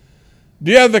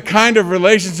 Do you have the kind of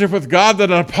relationship with God that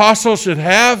an apostle should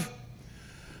have?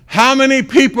 How many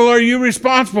people are you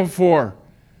responsible for?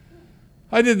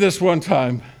 I did this one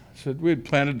time. I said, we had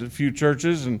planted a few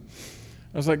churches, and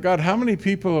I was like, God, how many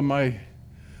people are my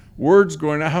words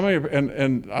going out? How many?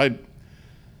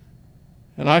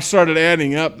 And I started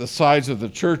adding up the size of the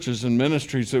churches and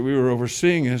ministries that we were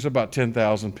overseeing. It was about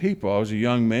 10,000 people. I was a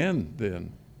young man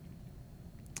then.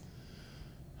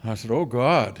 I said, oh,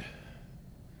 God,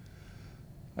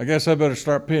 I guess I better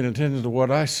start paying attention to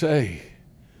what I say,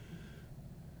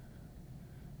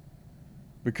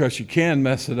 because you can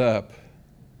mess it up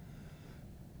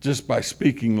just by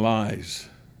speaking lies.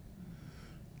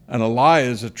 And a lie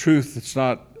is a truth that's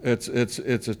not, it's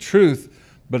a truth,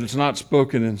 but it's not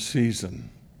spoken in season.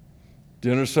 Do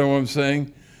you understand what I'm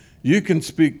saying? You can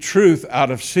speak truth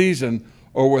out of season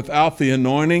or without the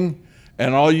anointing,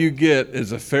 and all you get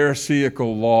is a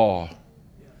Pharisaical law.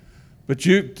 But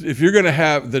if you're going to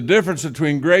have, the difference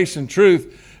between grace and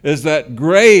truth is that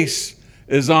grace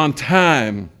is on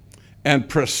time and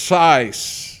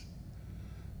precise.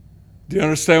 Do you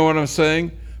understand what I'm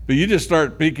saying? But you just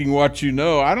start speaking what you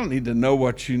know. I don't need to know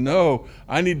what you know.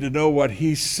 I need to know what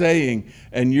he's saying.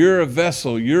 And you're a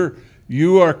vessel.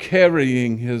 You are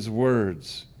carrying his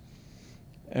words.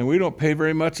 And we don't pay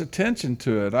very much attention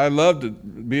to it. I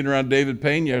loved being around David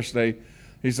Payne yesterday.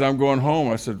 He said, I'm going home.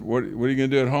 I said, what are you going to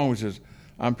do at home? He says,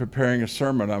 I'm preparing a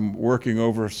sermon. I'm working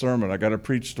over a sermon. I got to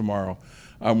preach tomorrow.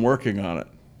 I'm working on it.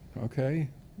 Okay,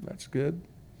 that's good.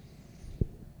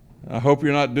 I hope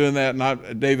you're not doing that.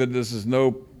 Not, David, this is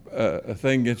no a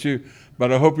thing against you,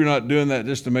 but I hope you're not doing that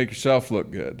just to make yourself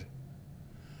look good.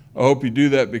 I hope you do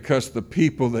that because the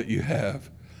people that you have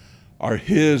are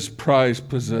his prized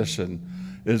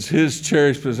possession, is his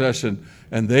cherished possession,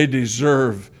 and they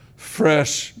deserve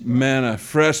fresh manna,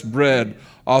 fresh bread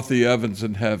off the ovens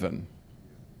in heaven.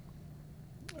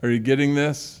 Are you getting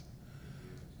this?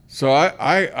 So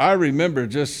I remember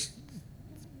just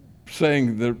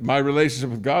saying that my relationship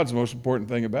with God's the most important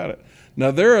thing about it. Now,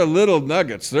 there are little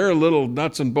nuggets, there are little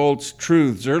nuts and bolts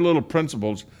truths, there are little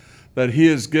principles that he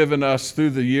has given us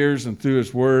through the years and through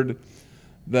his word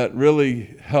that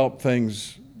really help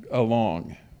things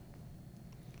along.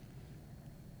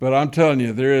 But I'm telling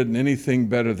you, there isn't anything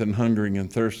better than hungering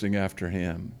and thirsting after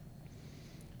him.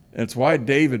 And it's why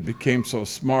David became so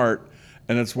smart,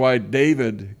 and it's why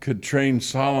David could train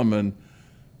Solomon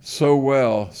so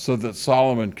well so that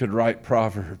Solomon could write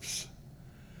Proverbs.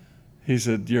 He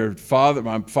said,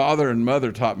 my father and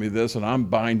mother taught me this, and I'm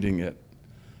binding it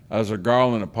as a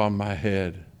garland upon my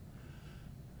head.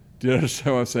 Do you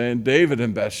understand what I'm saying? David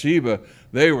and Bathsheba,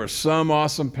 they were some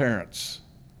awesome parents.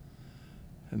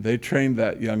 And they trained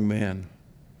that young man.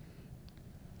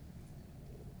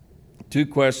 2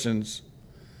 questions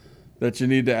that you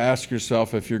need to ask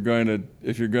yourself if you're going to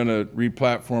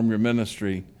replatform your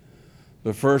ministry.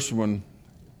 The first one,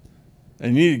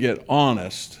 and you need to get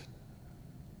honest.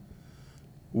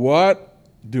 What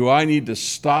do I need to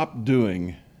stop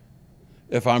doing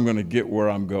if I'm going to get where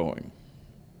I'm going?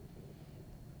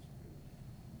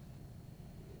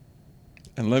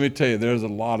 And let me tell you, there's a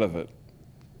lot of it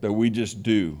that we just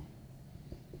do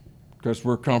because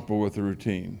we're comfortable with the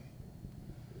routine.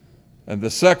 And the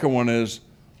second one is,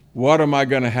 what am I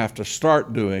going to have to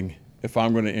start doing if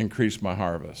I'm going to increase my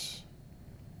harvest?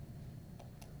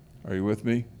 Are you with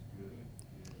me?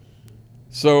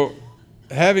 So,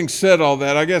 having said all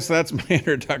that, I guess that's my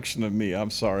introduction of me. I'm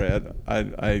sorry,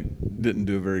 I didn't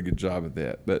do a very good job of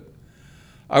that. But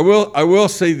I will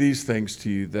say these things to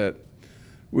you, that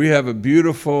we have a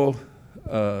beautiful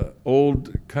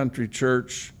old country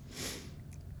church,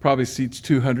 probably seats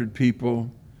 200 people.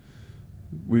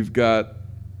 We've got,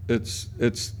 it's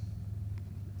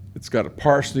got a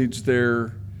parsonage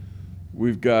there.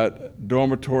 We've got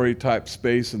dormitory type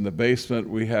space in the basement.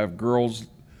 We have girls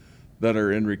that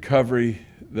are in recovery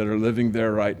that are living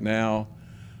there right now.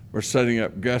 We're setting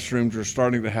up guest rooms. We're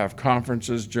starting to have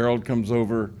conferences. Gerald comes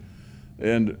over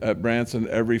at Branson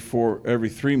every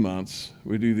 3 months.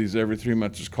 We do these every 3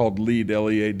 months. It's called LEAD,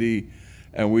 L-E-A-D.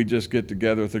 And we just get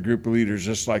together with a group of leaders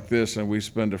just like this, and we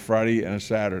spend a Friday and a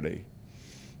Saturday.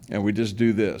 And we just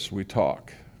do this. We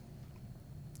talk.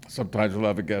 Sometimes we'll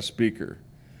have a guest speaker.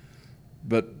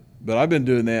 But I've been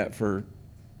doing that for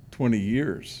 20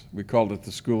 years. We called it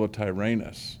the School of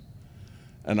Tyrannus.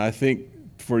 And I think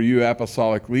for you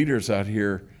apostolic leaders out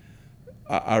here,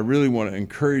 I really want to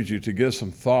encourage you to give some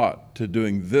thought to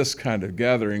doing this kind of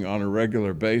gathering on a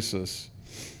regular basis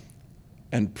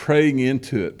and praying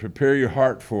into it. Prepare your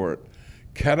heart for it.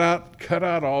 Cut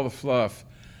out all the fluff,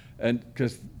 and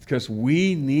because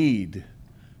we need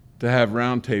to have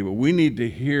roundtable. We need to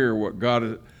hear what God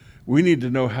is. We need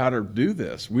to know how to do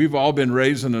this. We've all been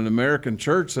raised in an American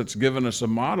church that's given us a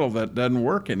model that doesn't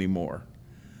work anymore.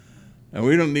 And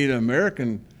we don't need an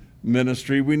American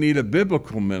ministry. We need a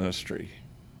biblical ministry.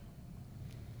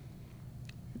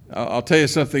 I'll tell you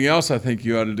something else I think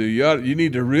you ought to do. You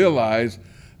need to realize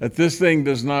that this thing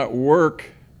does not work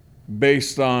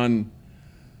based on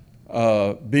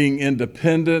being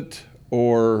independent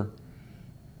or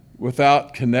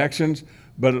without connections,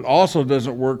 but it also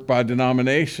doesn't work by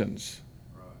denominations,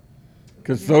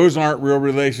 because those aren't real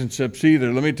relationships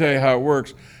either. Let me tell you how it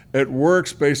works. It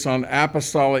works based on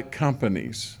apostolic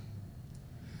companies.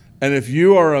 And if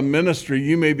you are a ministry,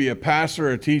 you may be a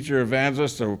pastor, a teacher,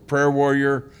 evangelist, a prayer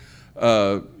warrior,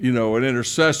 an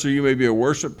intercessor. You may be a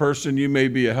worship person. You may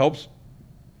be a helps.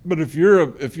 But if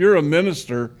you're a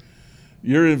minister,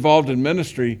 you're involved in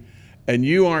ministry, and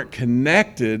you aren't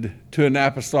connected to an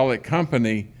apostolic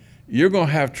company, you're going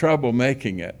to have trouble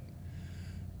making it.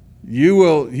 You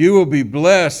will be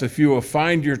blessed if you will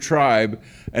find your tribe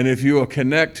and if you will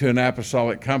connect to an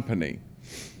apostolic company.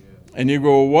 And you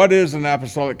go, well, what is an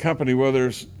apostolic company? Well,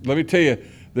 let me tell you,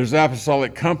 there's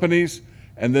apostolic companies,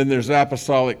 and then there's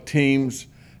apostolic teams,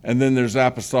 and then there's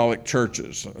apostolic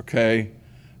churches, okay?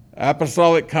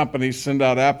 Apostolic companies send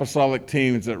out apostolic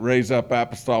teams that raise up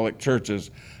apostolic churches.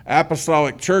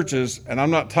 Apostolic churches, and I'm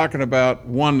not talking about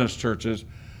oneness churches,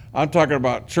 I'm talking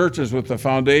about churches with the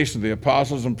foundation, the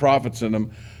apostles and prophets in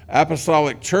them.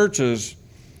 Apostolic churches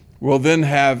will then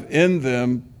have in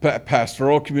them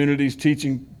pastoral communities,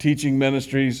 teaching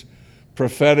ministries,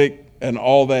 prophetic, and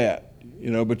all that.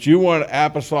 But you want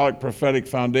apostolic prophetic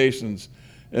foundations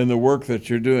in the work that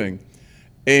you're doing.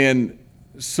 And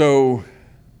so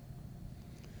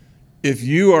if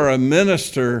you are a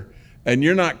minister and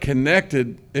you're not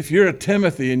connected, if you're a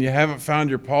Timothy and you haven't found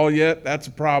your Paul yet, that's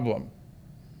a problem.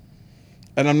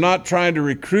 And I'm not trying to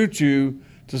recruit you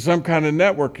to some kind of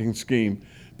networking scheme,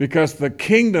 because the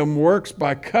kingdom works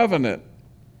by covenant.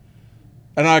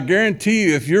 And I guarantee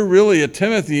you, if you're really a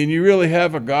Timothy and you really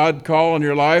have a God call in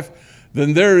your life,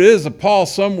 then there is a Paul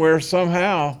somewhere,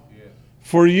 somehow,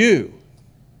 for you.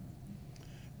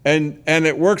 And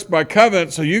it works by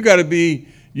covenant, so you got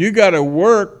to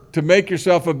work to make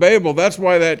yourself available. That's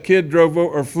why that kid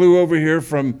flew over here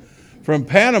from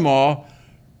Panama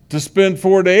to spend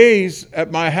 4 days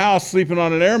at my house sleeping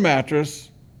on an air mattress,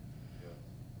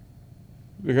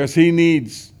 because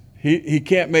he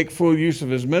can't make full use of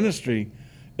his ministry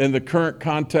in the current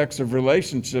context of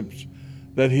relationships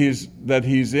that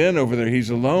he's in over there. He's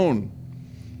alone,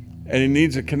 and he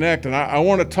needs to connect. And I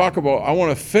want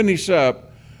to finish up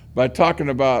by talking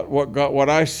about what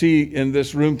I see in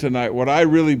this room tonight. What I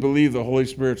really believe the Holy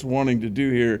Spirit's wanting to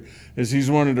do here is He's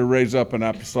wanting to raise up an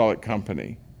apostolic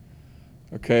company.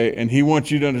 Okay, and He wants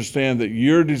you to understand that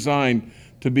you're designed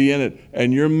to be in it,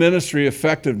 and your ministry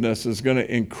effectiveness is going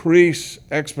to increase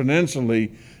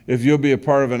exponentially if you'll be a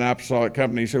part of an apostolic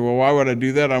company. You say, well, why would I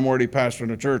do that? I'm already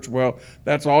pastoring a church. Well,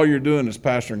 that's all you're doing is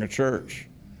pastoring a church.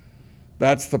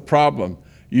 That's the problem.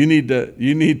 You need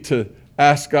to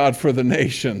ask God for the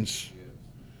nations.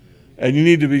 And you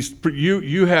need to be,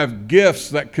 you have gifts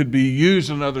that could be used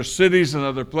in other cities and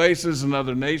other places and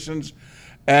other nations,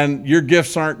 and your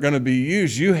gifts aren't going to be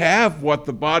used. You have what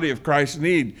the body of Christ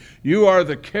need. You are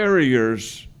the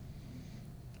carriers.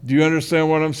 Do you understand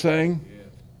what I'm saying? Yes.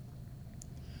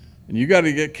 And you got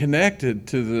to get connected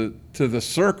to the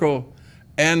circle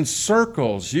and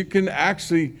circles. You can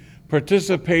actually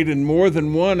participate in more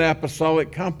than one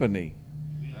apostolic company.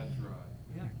 That's right.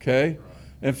 Yeah. Okay? That's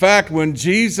right. In fact, when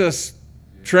Jesus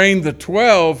trained the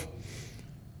 12,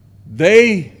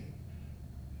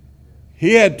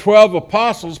 He had 12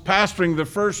 apostles pastoring the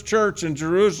first church in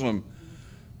Jerusalem.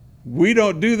 We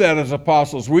don't do that as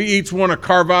apostles. We each want to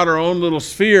carve out our own little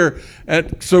sphere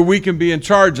so we can be in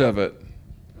charge of it.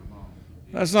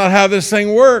 That's not how this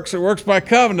thing works. It works by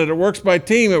covenant. It works by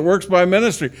team. It works by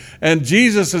ministry. And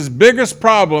Jesus' biggest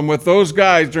problem with those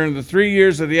guys during the 3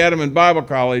 years that he had them in Bible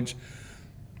college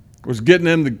was getting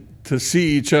them to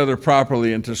see each other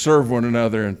properly and to serve one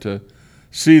another and to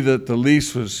see that the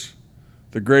least was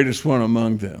the greatest one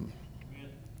among them,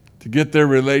 to get their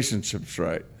relationships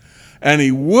right. And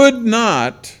he would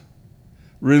not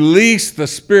release the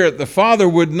Spirit. The Father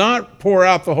would not pour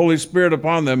out the Holy Spirit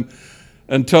upon them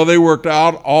until they worked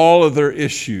out all of their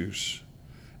issues.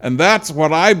 And that's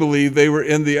what I believe they were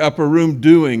in the upper room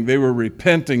doing. They were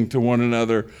repenting to one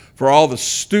another for all the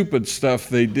stupid stuff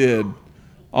they did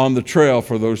on the trail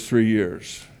for those 3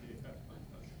 years.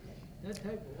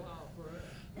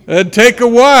 It'd take a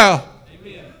while.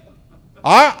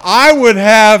 I would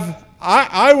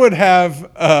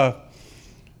have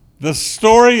the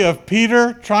story of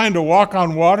Peter trying to walk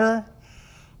on water.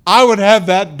 I would have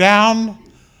that down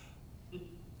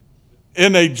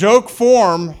in a joke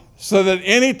form so that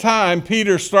any time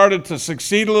Peter started to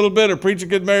succeed a little bit or preach a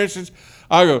good message,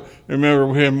 I go,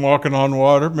 remember him walking on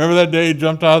water? Remember that day he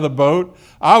jumped out of the boat?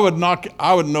 I would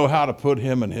know how to put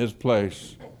him in his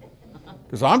place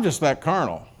because I'm just that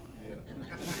carnal.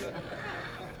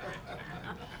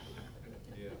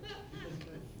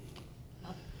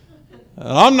 And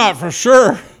I'm not for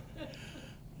sure.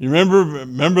 You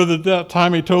remember that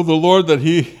time he told the Lord that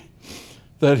he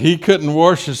couldn't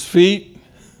wash his feet?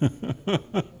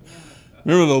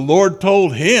 Remember the Lord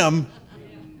told him.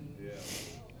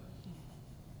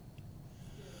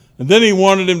 And then he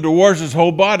wanted him to wash his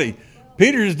whole body.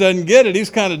 Peter just doesn't get it.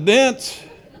 He's kind of dense.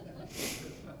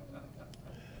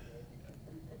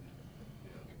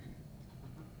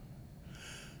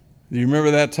 Do you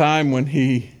remember that time when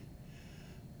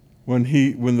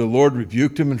the Lord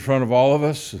rebuked him in front of all of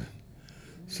us?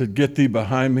 Said, "Get thee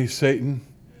behind me, Satan,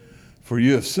 for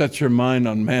you have set your mind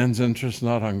on man's interest,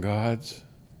 not on God's."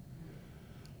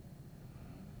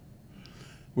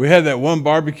 We had that one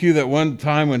barbecue that one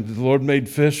time when the Lord made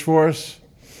fish for us,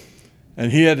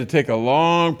 and he had to take a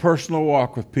long personal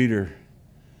walk with Peter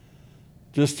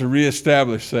just to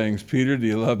reestablish things. Peter, do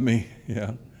you love me?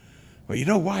 Yeah. Well, you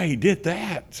know why he did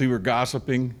that? See, we're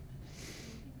gossiping.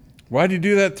 Why did he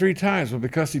do that 3 times? Well,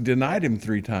 because he denied him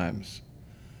 3 times.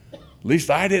 At least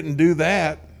I didn't do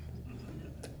that.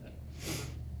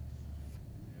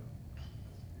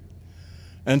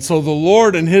 And so the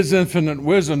Lord in his infinite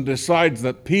wisdom decides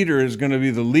that Peter is going to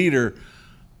be the leader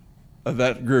of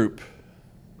that group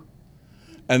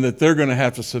and that they're going to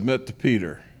have to submit to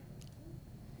Peter.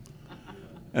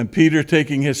 And Peter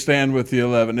taking his stand with the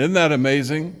 11. Isn't that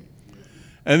amazing?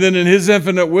 And then in his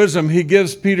infinite wisdom, he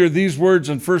gives Peter these words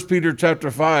in 1 Peter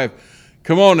chapter 5.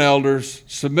 Come on, elders,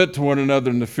 submit to one another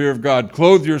in the fear of God.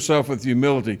 Clothe yourself with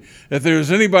humility. If there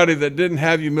was anybody that didn't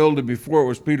have humility before, it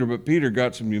was Peter, but Peter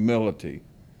got some humility.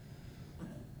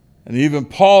 And even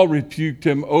Paul rebuked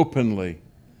him openly.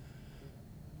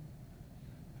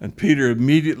 And Peter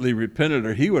immediately repented,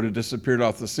 or he would have disappeared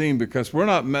off the scene, because we're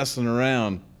not messing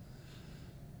around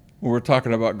when we're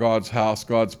talking about God's house,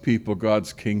 God's people,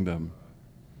 God's kingdom.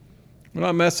 We're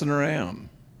not messing around.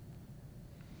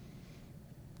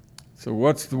 So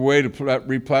what's the way to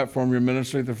re-platform your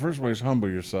ministry? The first way is humble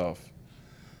yourself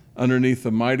underneath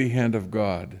the mighty hand of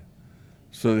God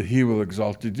so that he will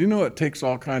exalt you. Do you know it takes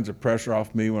all kinds of pressure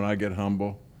off me when I get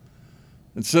humble?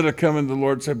 Instead of coming to the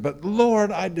Lord and say, but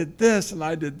Lord, I did this and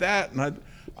I did that. And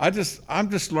I'm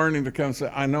just learning to come and say,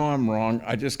 I know I'm wrong.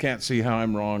 I just can't see how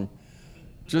I'm wrong.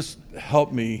 Just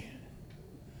help me.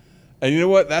 And you know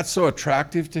what? That's so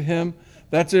attractive to him.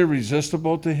 That's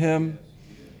irresistible to him.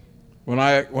 When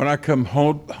I come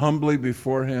humbly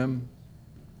before him.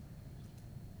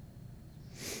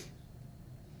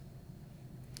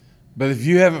 But if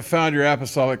you haven't found your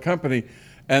apostolic company,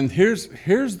 and here's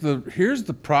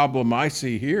the problem I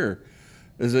see here,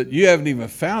 is that you haven't even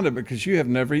found it because you have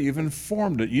never even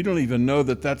formed it. You don't even know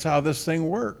that that's how this thing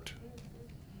worked.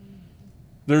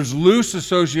 There's loose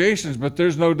associations, but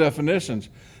there's no definitions.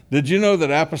 Did you know that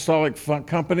apostolic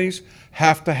companies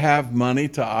have to have money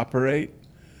to operate?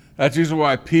 That's usually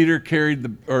why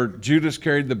Judas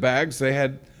carried the bags. They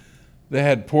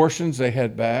had portions, they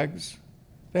had bags.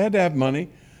 They had to have money.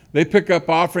 They pick up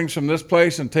offerings from this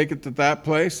place and take it to that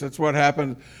place. That's what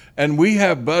happened. And we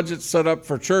have budgets set up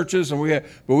for churches,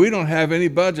 but we don't have any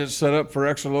budgets set up for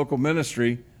extra local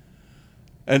ministry.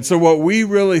 And so what we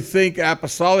really think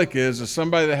apostolic is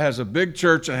somebody that has a big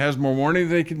church and has more money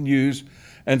they can use.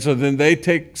 And so then they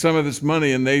take some of this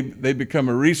money and they become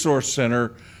a resource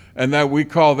center. And that we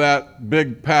call that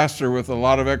big pastor with a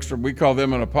lot of extra, we call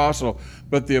them an apostle.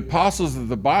 But the apostles of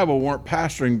the Bible weren't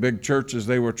pastoring big churches.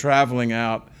 They were traveling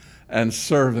out and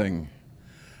serving.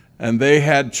 And they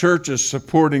had churches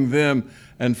supporting them.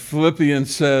 And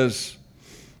Philippians says,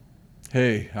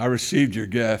 hey, I received your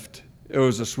gift. It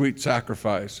was a sweet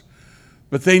sacrifice.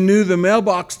 But they knew the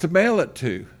mailbox to mail it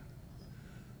to.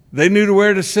 They knew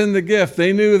where to send the gift.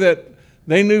 They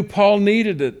knew Paul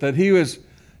needed it, that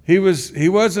he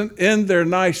wasn't in their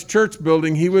nice church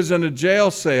building. He was in a jail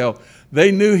cell.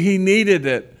 They knew he needed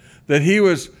it, that he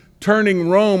was turning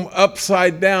Rome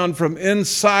upside down from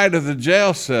inside of the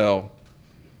jail cell.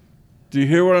 Do you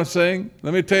hear what I'm saying?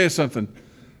 Let me tell you something.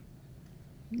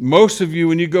 Most of you,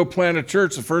 when you go plant a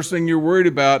church, the first thing you're worried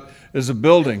about is a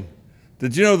building.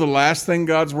 Did you know the last thing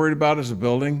God's worried about is a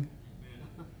building?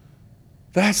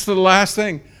 That's the last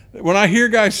thing. When I hear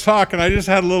guys talk, and I just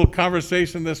had a little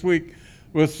conversation this week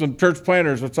with some church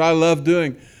planters, which I love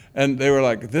doing, and they were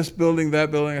like, this building,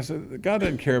 that building. I said, God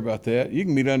doesn't care about that. You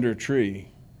can meet under a tree.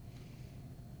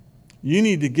 You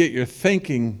need to get your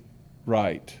thinking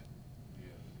right.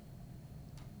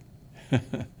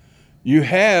 You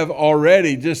have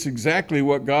already just exactly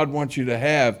what God wants you to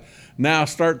have. Now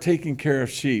start taking care of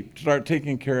sheep. Start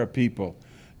taking care of people.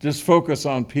 Just focus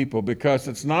on people, because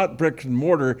it's not bricks and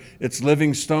mortar, it's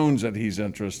living stones that he's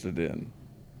interested in.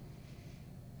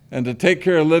 And to take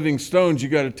care of living stones, you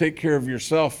got to take care of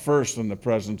yourself first in the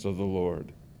presence of the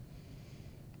Lord.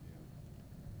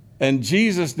 And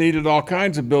Jesus needed all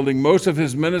kinds of building. Most of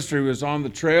his ministry was on the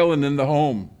trail and in the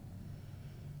home.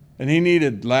 And he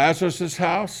needed Lazarus'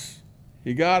 house.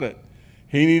 He got it.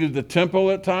 He needed the temple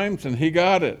at times, and he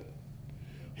got it.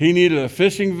 He needed a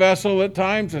fishing vessel at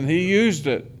times, and he used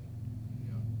it.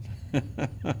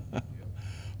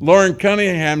 Lauren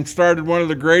Cunningham started one of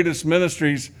the greatest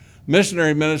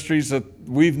missionary ministries that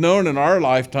we've known in our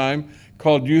lifetime,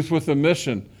 called Youth with a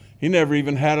Mission. He never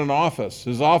even had an office.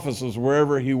 His office was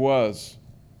wherever he was.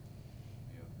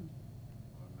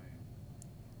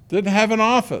 Didn't have an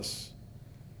office.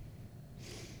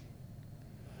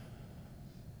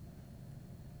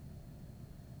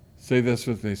 Say this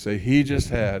with me. Say, he just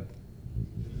had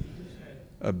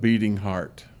a beating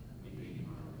heart.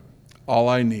 All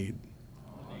I need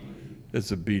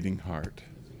is a beating heart.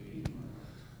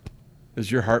 Is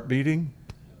your heart beating?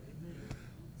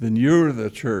 Then you're the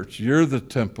church. You're the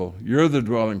temple. You're the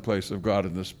dwelling place of God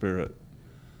in the Spirit.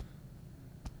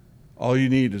 All you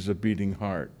need is a beating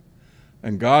heart.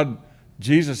 And God,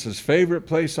 Jesus' favorite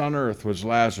place on earth was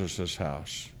Lazarus'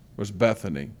 house, was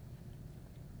Bethany.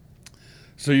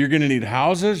 So you're going to need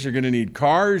houses, you're going to need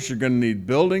cars, you're going to need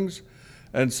buildings.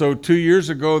 And so 2 years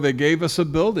ago, they gave us a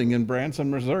building in Branson,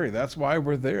 Missouri. That's why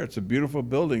we're there. It's a beautiful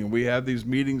building. And we have these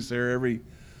meetings there every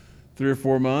 3 or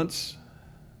 4 months.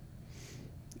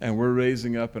 And we're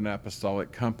raising up an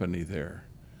apostolic company there.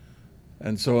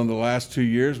 And so in the last 2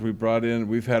 years,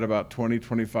 we've had about 20,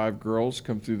 25 girls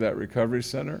come through that recovery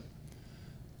center.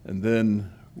 And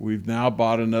then we've now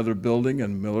bought another building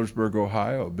in Millersburg,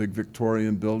 Ohio, a big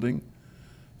Victorian building.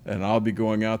 And I'll be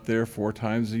going out there 4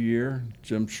 times a year.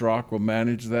 Jim Schrock will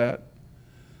manage that.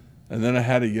 And then I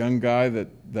had a young guy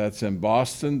that's in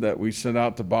Boston that we sent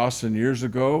out to Boston years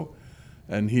ago.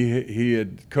 And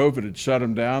COVID had shut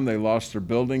him down. They lost their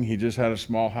building. He just had a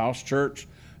small house church.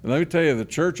 And let me tell you, the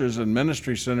churches and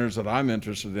ministry centers that I'm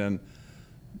interested in,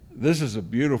 this is a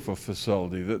beautiful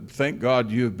facility. Thank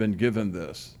God you have been given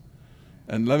this.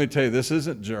 And let me tell you, this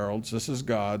isn't Gerald's, this is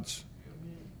God's.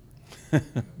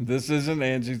 This isn't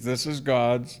Angie's, this is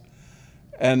God's.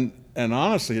 And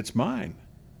honestly, it's mine.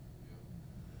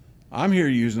 I'm here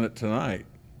using it tonight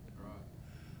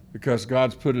because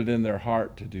God's put it in their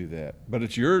heart to do that. But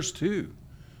it's yours too.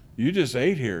 You just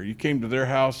ate here. You came to their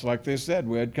house, like they said,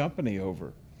 we had company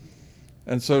over.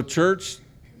 And so church,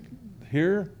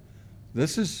 here,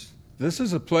 this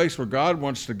is a place where God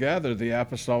wants to gather the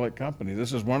apostolic company.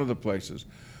 This is one of the places.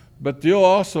 But you'll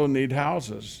also need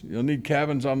houses. You'll need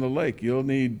cabins on the lake. You'll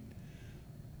need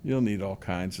all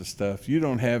kinds of stuff. You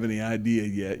don't have any idea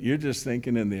yet. You're just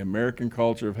thinking in the American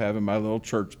culture of having my little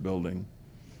church building.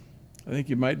 I think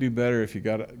you might do better if you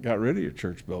got rid of your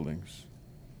church buildings.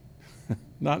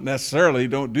 Not necessarily,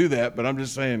 don't do that, but I'm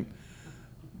just saying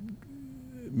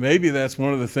maybe that's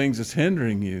one of the things that's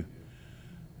hindering you,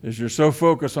 is you're so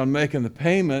focused on making the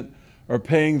payment or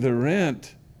paying the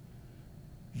rent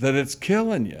that it's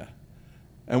killing you.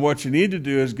 And what you need to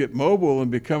do is get mobile and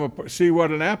become see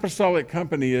what an apostolic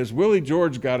company is. Willie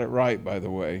George got it right, by the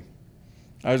way.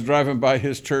 I was driving by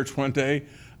his church one day.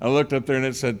 I looked up there and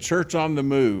it said, Church on the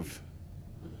Move.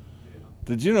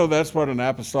 Did you know that's what an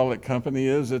apostolic company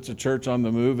is? It's a church on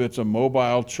the move. It's a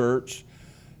mobile church.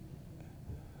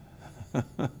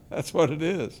 That's what it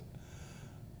is.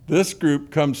 This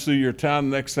group comes through your town.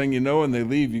 Next thing you know, when they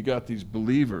leave, you got these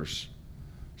believers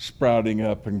sprouting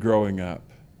up and growing up.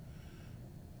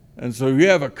 And so you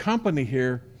have a company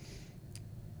here,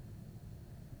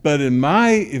 but in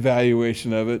my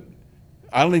evaluation of it,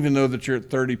 I don't even know that you're at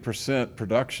 30%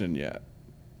 production yet.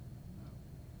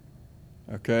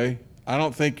 Okay? I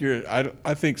don't think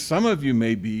I think some of you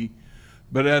may be,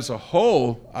 but as a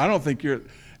whole, I don't think you're,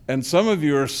 and some of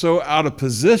you are so out of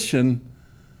position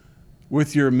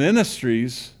with your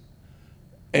ministries,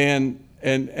 and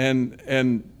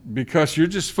because you're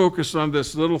just focused on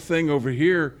this little thing over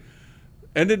here,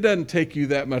 and it doesn't take you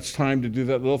that much time to do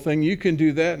that little thing. You can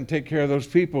do that and take care of those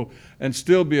people and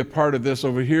still be a part of this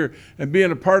over here. And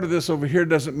being a part of this over here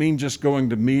doesn't mean just going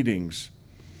to meetings.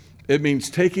 It means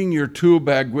taking your tool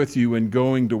bag with you and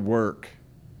going to work.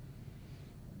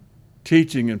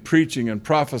 Teaching and preaching and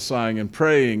prophesying and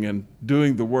praying and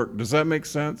doing the work. Does that make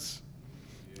sense?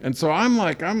 And so I'm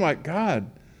like, God,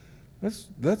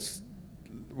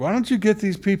 why don't you get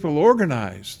these people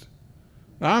organized?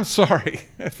 Now, I'm sorry.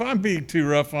 If I'm being too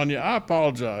rough on you, I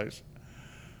apologize.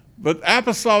 But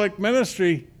apostolic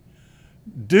ministry,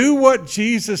 do what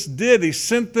Jesus did. He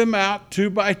sent them out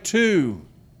 2 by 2.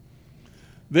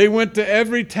 They went to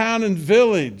every town and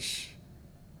village.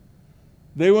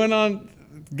 They went on,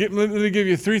 let me give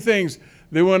you 3 things.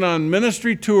 They went on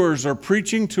ministry tours or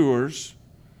preaching tours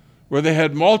where they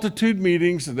had multitude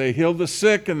meetings and they healed the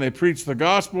sick and they preached the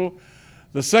gospel.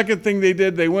 The second thing they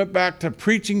did, they went back to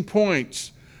preaching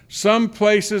points. Some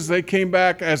places they came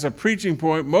back as a preaching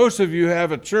point. Most of you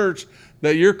have a church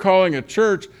that you're calling a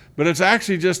church, but it's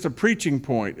actually just a preaching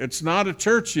point. It's not a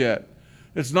church yet.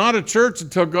 It's not a church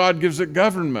until God gives it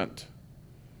government.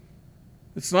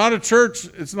 It's not a church.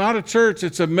 It's not a church.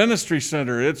 It's a ministry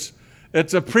center. It's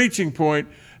a preaching point.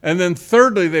 And then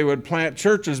thirdly, they would plant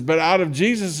churches. But out of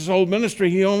Jesus' whole ministry,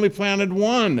 he only planted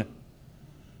one.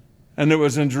 And it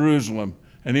was in Jerusalem.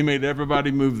 And he made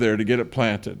everybody move there to get it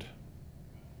planted.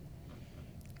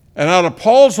 And out of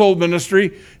Paul's whole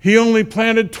ministry, he only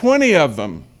planted 20 of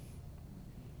them.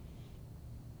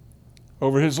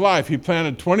 Over his life, he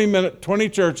planted 20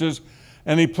 churches,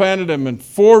 and he planted them in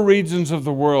 4 regions of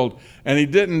the world. And he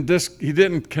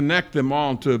didn't connect them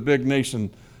all into a big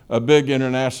nation, a big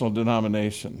international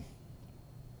denomination.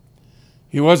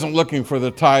 He wasn't looking for the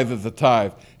tithe of the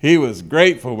tithe. He was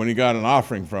grateful when he got an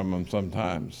offering from them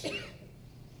sometimes.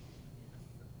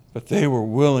 But they were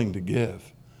willing to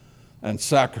give and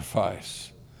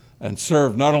sacrifice and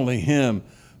serve not only him,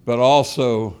 but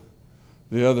also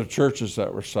the other churches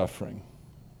that were suffering.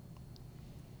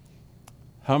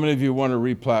 How many of you want to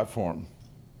re-platform?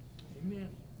 Amen.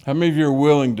 How many of you are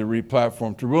willing to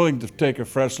re-platform, to willing to take a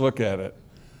fresh look at it?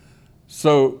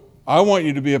 So I want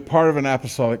you to be a part of an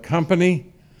apostolic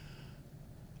company.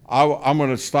 I'm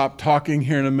going to stop talking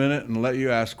here in a minute and let you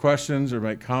ask questions or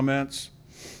make comments.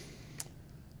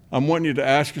 I'm wanting you to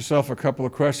ask yourself a couple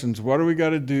of questions. What do we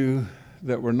got to do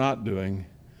that we're not doing?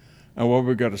 And what have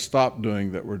we got to stop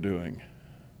doing that we're doing?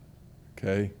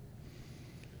 Okay?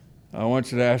 I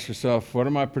want you to ask yourself, what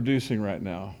am I producing right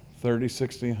now? 30,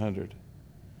 60, 100?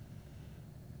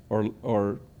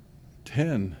 Or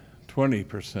 10,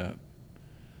 20%?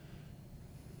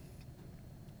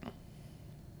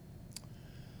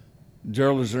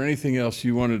 Gerald, is there anything else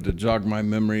you wanted to jog my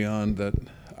memory on that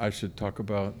I should talk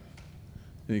about?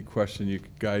 Any question you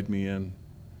could guide me in?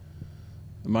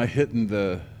 Am I hitting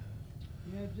the...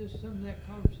 Yeah, just some of that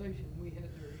conversation we had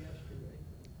there yesterday.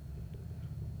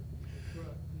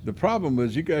 The problem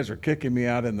was you guys are kicking me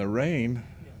out in the rain.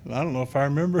 Yeah. I don't know if I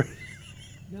remember.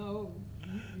 No,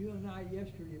 you and I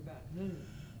yesterday about noon.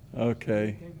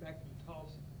 Okay. We came back from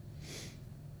Tulsa.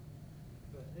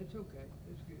 But it's okay.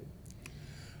 It's good.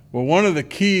 Well, one of the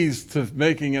keys to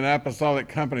making an apostolic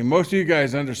company, most of you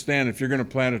guys understand if you're going to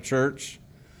plant a church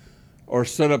or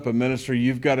set up a ministry,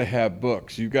 you've got to have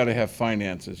books. You've got to have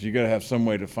finances. You've got to have some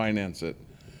way to finance it.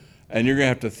 And you're going to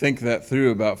have to think that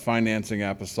through about financing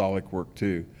apostolic work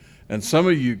too. And some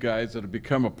of you guys that have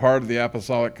become a part of the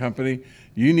apostolic company,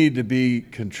 you need to be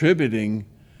contributing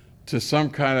to some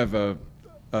kind of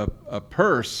a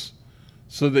purse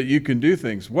so that you can do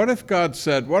things. What if God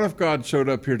showed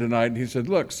up here tonight and he said,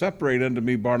 look, separate unto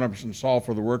me Barnabas and Saul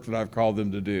for the work that I've called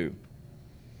them to do?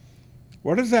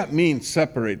 What does that mean,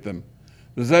 separate them?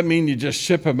 Does that mean you just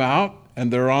ship them out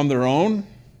and they're on their own?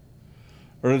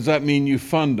 Or does that mean you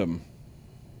fund them?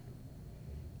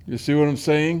 You see what I'm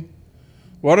saying?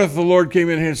 What if the Lord came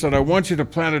in here and said, I want you to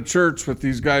plant a church with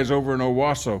these guys over in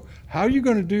Owasso? How are you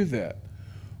going to do that?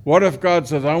 What if God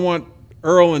says, I want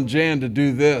Earl and Jan to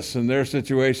do this in their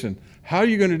situation? How are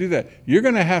you going to do that? You're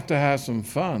going to have some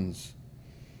funds.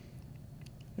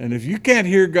 And if you can't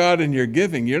hear God in your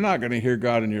giving, you're not going to hear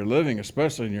God in your living,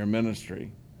 especially in your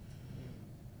ministry.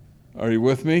 Are you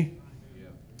with me? Yeah.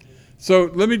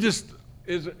 So let me just,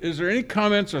 is there any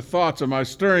comments or thoughts? Am I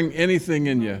stirring anything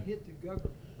in you? Hit the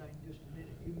government thing just a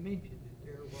minute. You mentioned it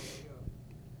there a while ago.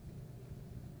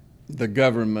 The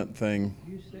government thing.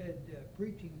 You said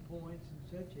preaching points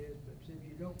and such as, but said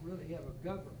you don't really have a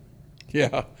government.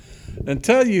 Yeah.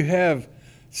 Until you have,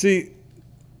 see,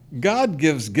 God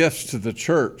gives gifts to the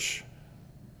church.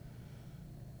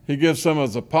 He gives some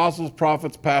as apostles,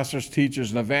 prophets, pastors,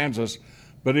 teachers, and evangelists.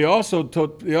 But he also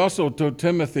told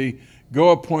Timothy,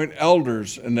 go appoint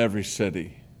elders in every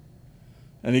city.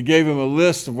 And he gave him a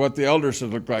list of what the elders should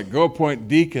look like. Go appoint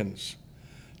deacons.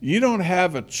 You don't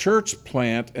have a church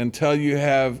plant until you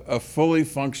have a fully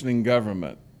functioning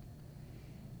government.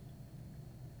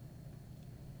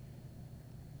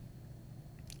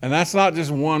 And that's not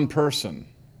just one person.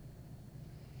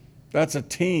 That's a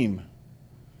team.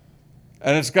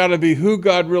 And it's got to be who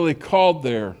God really called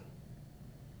there.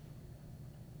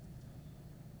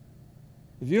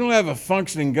 If you don't have a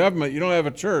functioning government, you don't have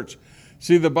a church.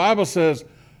 See, the Bible says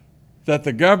that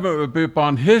the government would be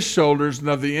upon his shoulders, and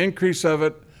of the increase of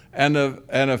it and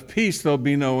of peace there'll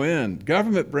be no end.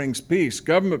 Government brings peace.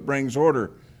 Government brings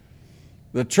order.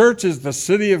 The church is the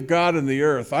city of God in the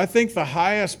earth. I think the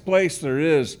highest place there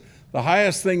is, the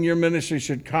highest thing your ministry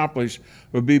should accomplish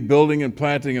would be building and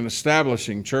planting and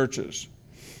establishing churches.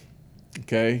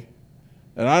 Okay?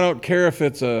 And I don't care if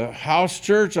it's a house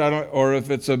church, or if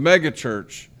it's a mega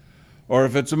church, or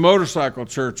if it's a motorcycle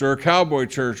church or a cowboy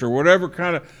church or whatever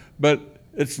kind of, but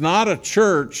it's not a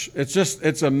church.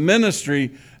 It's a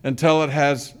ministry until it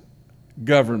has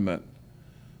government,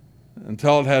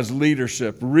 until it has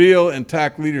leadership, real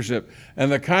intact leadership. And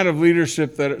the kind of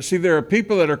leadership there are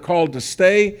people that are called to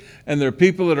stay and there are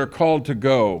people that are called to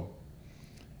go.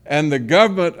 And the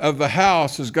government of the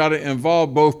house has got to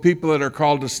involve both people that are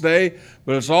called to stay,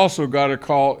 but it's also got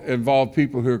to involve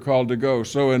people who are called to go.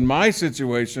 So in my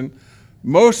situation,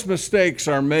 most mistakes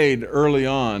are made early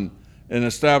on in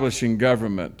establishing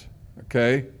government,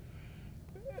 okay?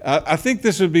 I think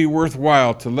this would be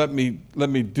worthwhile to let me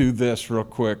do this real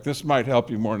quick. This might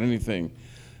help you more than anything.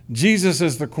 Jesus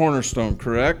is the cornerstone,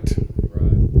 correct?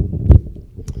 Right.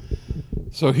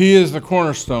 So he is the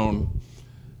cornerstone.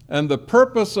 And the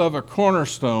purpose of a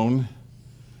cornerstone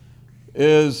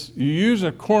is you use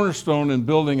a cornerstone in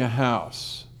building a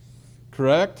house,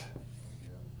 correct?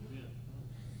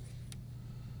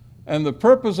 And the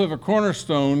purpose of a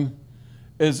cornerstone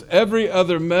is every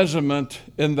other measurement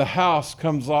in the house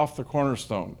comes off the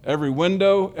cornerstone. Every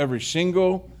window, every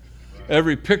shingle,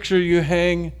 every picture you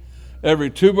hang, every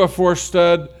 2x4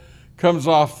 stud comes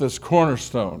off this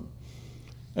cornerstone.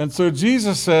 And so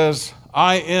Jesus says,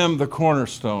 I am the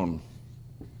cornerstone.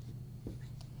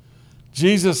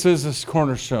 Jesus is this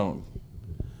cornerstone.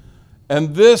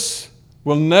 And this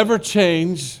will never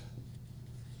change,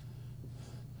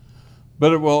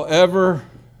 but it will ever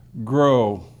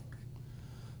grow.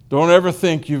 Don't ever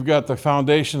think you've got the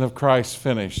foundation of Christ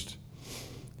finished.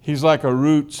 He's like a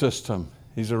root system.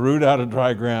 He's a root out of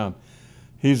dry ground.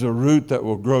 He's a root that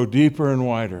will grow deeper and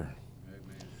wider.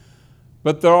 Amen.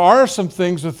 But there are some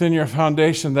things within your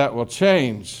foundation that will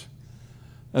change.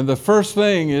 And the first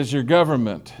thing is your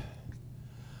government.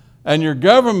 And your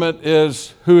government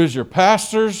is who is your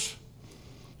pastors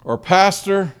or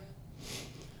pastor.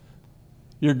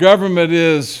 Your government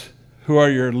is who are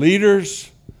your leaders.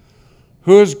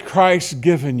 Who has Christ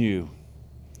given you?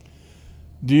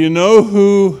 Do you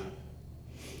know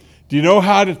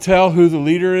how to tell who the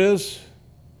leader is?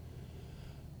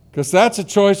 Because that's a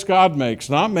choice God makes,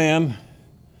 not man.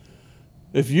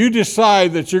 If you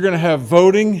decide that you're going to have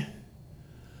voting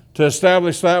to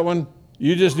establish that one,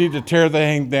 you just need to tear the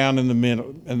thing down in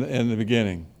the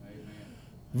beginning. Amen.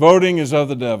 Voting is of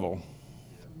the devil.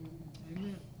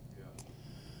 Amen.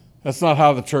 That's not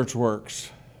how the church works.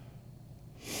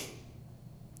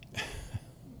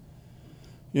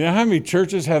 You know how many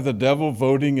churches have the devil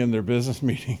voting in their business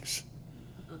meetings?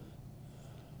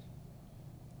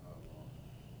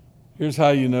 Here's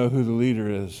how you know who the leader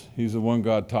is. He's the one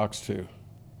God talks to.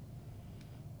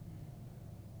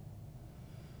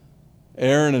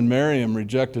 Aaron and Miriam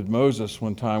rejected Moses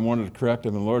one time, wanted to correct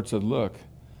him, and the Lord said, look,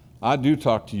 I do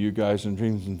talk to you guys in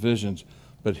dreams and visions,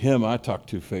 but him I talk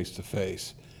to face to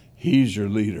face. He's your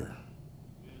leader.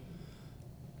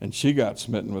 And she got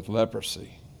smitten with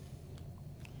leprosy.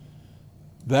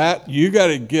 That you got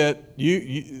to get,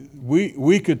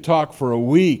 we could talk for a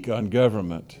week on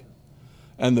government.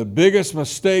 And the biggest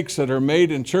mistakes that are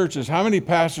made in churches, how many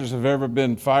pastors have ever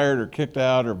been fired or kicked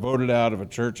out or voted out of a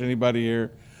church? Anybody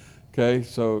here? Okay,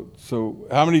 so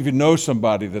how many of you know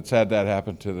somebody that's had that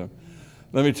happen to them?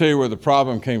 Let me tell you where the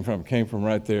problem came from. It came from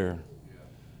right there.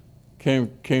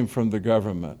 Came from the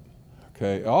government.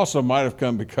 Okay, it also might have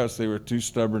come because they were too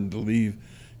stubborn to leave.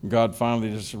 God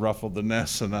finally just ruffled the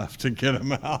nest enough to get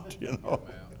them out, you know.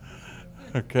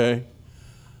 Okay.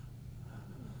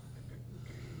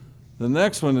 The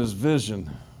next one is vision.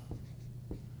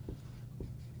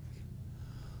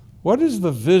 What is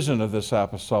the vision of this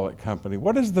apostolic company?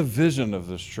 What is the vision of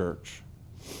this church?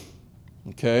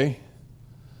 Okay.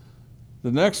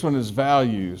 The next one is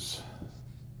values.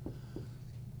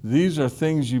 These are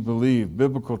things you believe,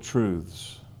 biblical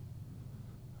truths.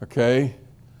 Okay?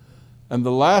 And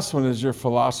the last one is your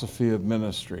philosophy of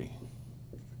ministry.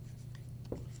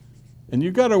 And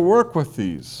you've got to work with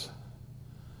these.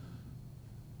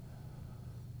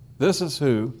 This is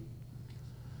who.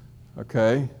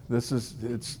 Okay?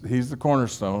 He's the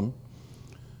cornerstone.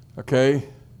 Okay?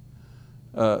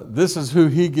 This is who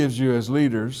he gives you as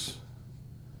leaders.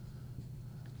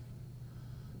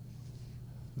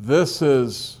 This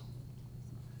is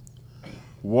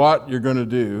what you're going to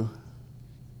do.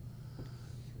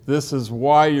 This is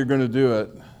why you're going to do it.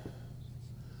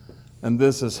 And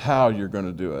this is how you're going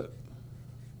to do it.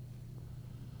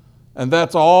 And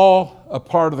that's all a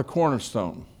part of the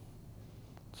cornerstone.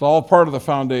 It's all part of the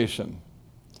foundation.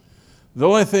 The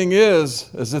only thing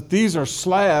is that these are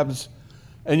slabs,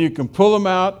 and you can pull them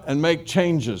out and make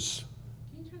changes.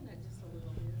 Can you turn that just a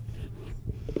little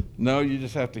bit? No, you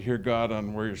just have to hear God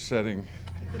on where you're setting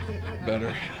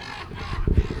better.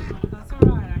 That's all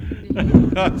right. I can do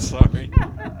that. I'm sorry.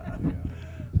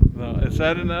 No, is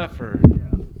that enough? Or?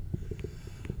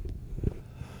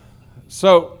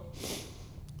 So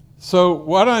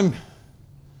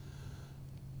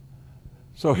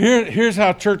here's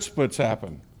how church splits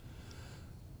happen.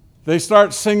 They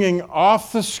start singing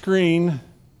off the screen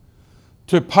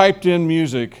to piped in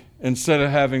music instead of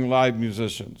having live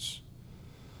musicians.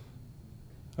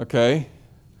 Okay?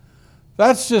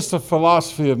 That's just a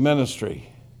philosophy of ministry.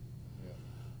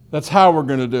 That's how we're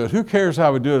going to do it. Who cares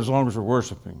how we do it as long as we're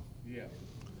worshiping?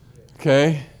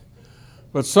 Okay?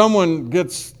 But someone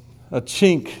gets a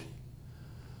chink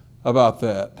about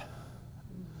that.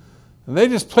 And they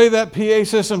just play that PA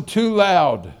system too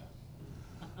loud.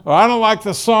 Or I don't like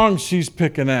the song she's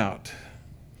picking out.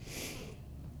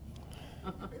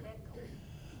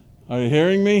 Are you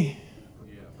hearing me?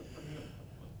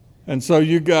 And so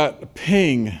you got a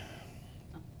ping.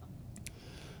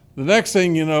 The next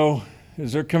thing you know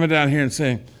is they're coming down here and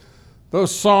saying,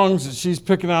 those songs that she's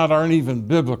picking out aren't even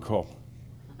biblical.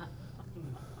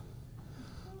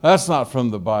 That's not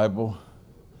from the Bible.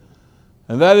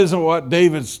 And that isn't what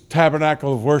David's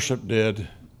tabernacle of worship did.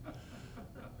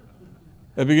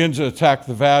 It begins to attack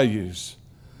the values.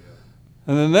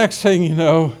 And the next thing you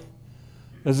know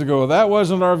is to go, well, that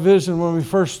wasn't our vision when we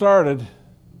first started.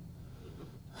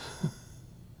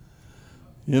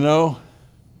 You know?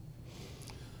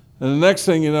 And the next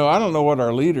thing you know, I don't know what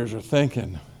our leaders are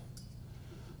thinking.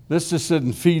 This just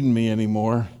isn't feeding me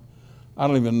anymore. I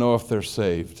don't even know if they're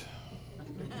saved.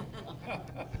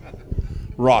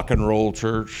 Rock and roll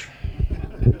church.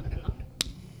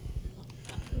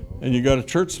 And you got a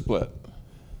church split.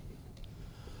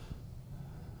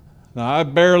 Now, I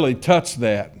barely touched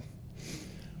that.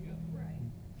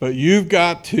 But you've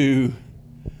got to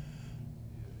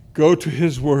go to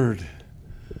His Word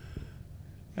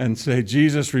and say,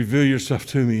 Jesus, reveal yourself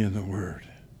to me in the Word.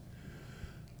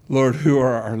 Lord, who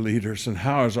are our leaders and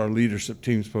how is our leadership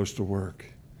team supposed to work?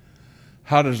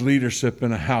 How does leadership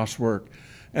in a house work?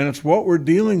 And it's what we're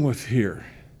dealing with here.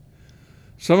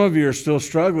 Some of you are still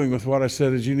struggling with what I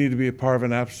said is you need to be a part of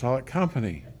an apostolic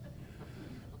company.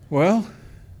 Well,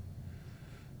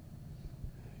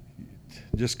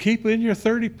 just keep in your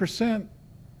 30%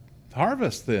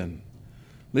 harvest then.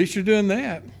 At least you're doing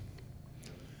that.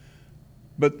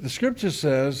 But the scripture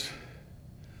says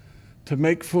to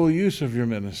make full use of your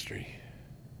ministry.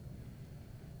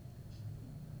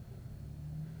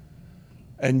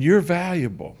 And you're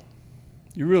valuable.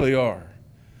 You really are.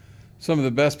 Some of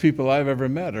the best people I've ever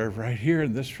met are right here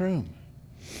in this room.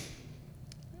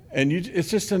 And it's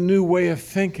just a new way of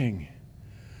thinking.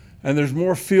 And there's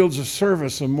more fields of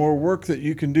service and more work that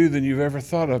you can do than you've ever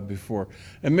thought of before.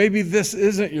 And maybe this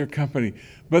isn't your company,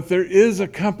 but there is a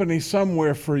company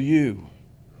somewhere for you.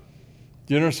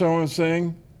 Do you understand what I'm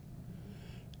saying?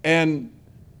 And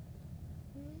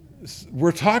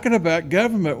we're talking about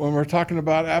government when we're talking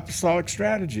about apostolic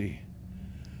strategy.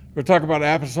 We're talking about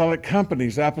apostolic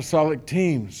companies, apostolic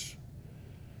teams.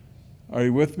 Are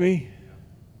you with me?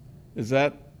 Is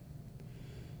that,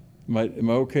 am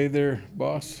I okay there,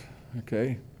 boss?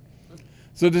 Okay.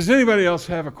 So does anybody else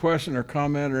have a question or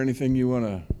comment or anything you want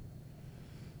to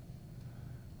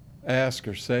ask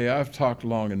or say? I've talked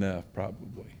long enough,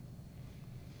 probably.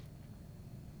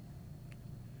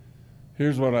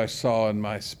 Here's what I saw in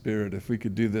my spirit. If we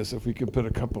could do this, if we could put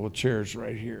a couple of chairs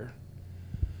right here.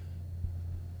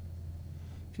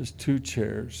 Just 2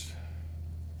 chairs.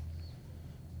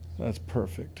 That's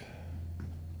perfect.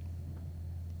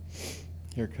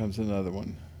 Here comes another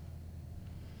one.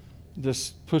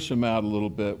 Just push them out a little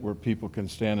bit where people can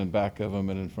stand in back of them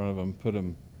and in front of them. Put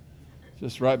them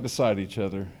Just right beside each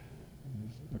other.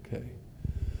 Okay.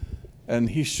 And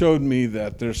he showed me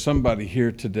that there's somebody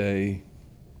here today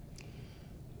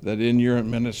that in your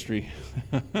ministry,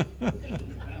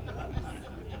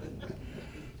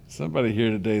 somebody here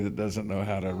today that doesn't know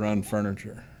how to run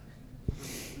furniture.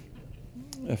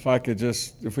 If we could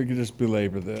just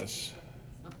belabor this,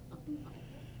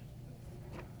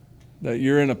 that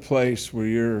you're in a place where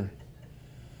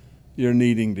you're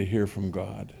needing to hear from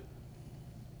God,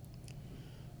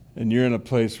 and you're in a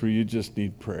place where you just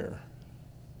need prayer,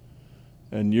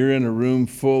 and you're in a room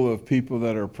full of people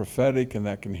that are prophetic and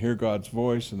that can hear God's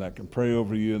voice and that can pray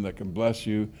over you and that can bless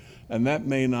you, and that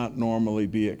may not normally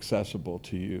be accessible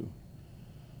to you.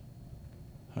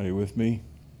 Are you with me?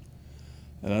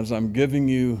 And as I'm giving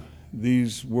you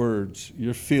these words,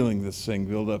 you're feeling this thing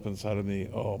build up inside of me.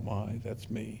 Oh my, that's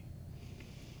me.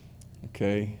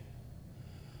 Okay?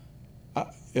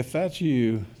 If that's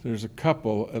you, there's a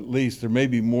couple at least. There may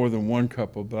be more than one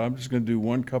couple, but I'm just going to do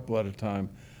one couple at a time.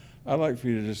 I'd like for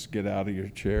you to just get out of your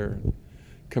chair and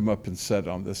come up and sit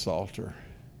on this altar.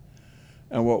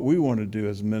 And what we want to do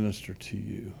is minister to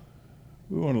you.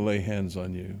 We want to lay hands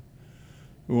on you.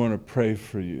 We want to pray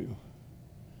for you.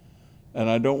 And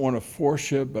I don't want to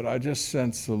force you, but I just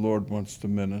sense the Lord wants to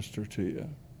minister to you.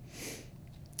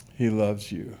 He loves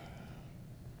you.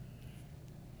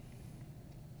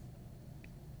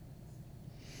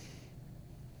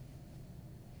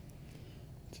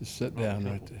 Just sit down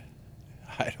right there.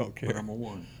 I don't care. Number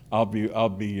one. I'll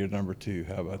be your number two.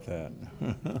 How about that?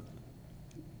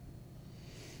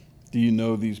 Do you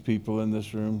know these people in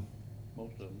this room?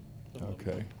 Most of them.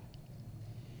 Okay.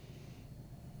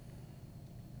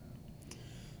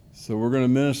 So we're going to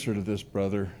minister to this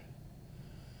brother.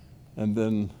 And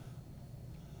then,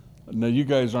 now you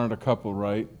guys aren't a couple,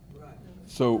 right? Right.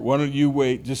 So why don't you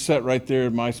wait, just sit right there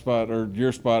in my spot or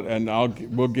your spot, and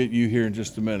we'll get you here in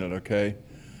just a minute, okay?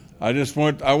 I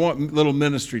want little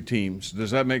ministry teams. Does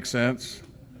that make sense?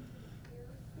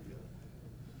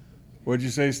 What'd you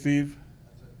say, Steve?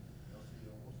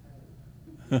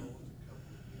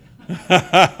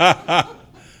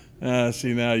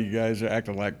 See, now you guys are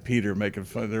acting like Peter, making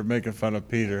fun. They're making fun of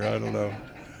Peter. I don't know.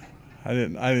 I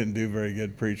didn't do very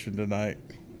good preaching tonight.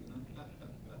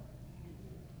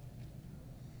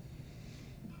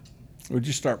 Would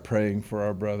you start praying for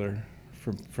our brother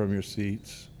from your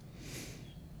seats?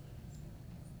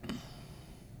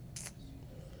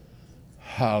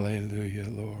 Hallelujah,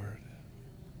 Lord.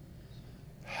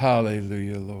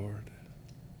 Hallelujah, Lord.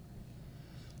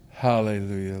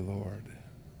 Hallelujah, Lord.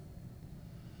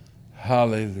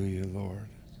 Hallelujah, Lord.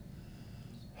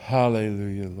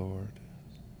 Hallelujah, Lord.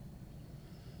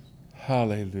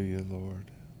 Hallelujah, Lord.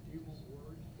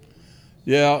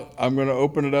 Yeah, I'm going to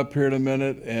open it up here in a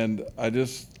minute, and I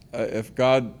just, if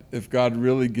God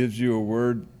really gives you a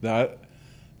word, that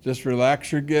just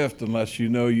relax your gift unless you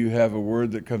know you have a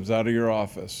word that comes out of your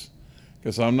office,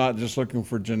 because I'm not just looking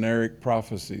for generic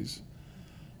prophecies.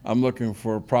 I'm looking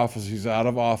for prophecies out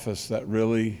of office that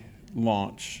really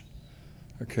launch.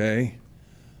 Okay,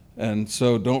 and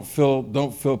so don't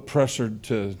feel pressured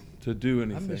to do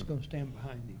anything. I'm just going to stand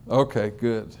behind you. Okay,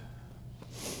 good.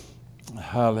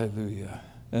 Hallelujah.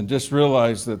 And just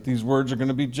realize that these words are going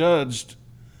to be judged.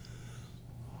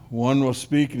 One will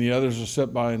speak and the others will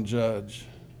sit by and judge.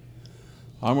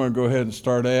 I'm going to go ahead and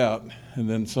start out, and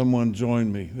then someone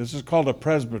join me. This is called a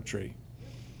presbytery.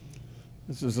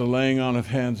 This is the laying on of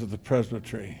hands of the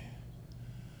presbytery.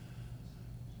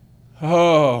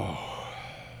 Oh.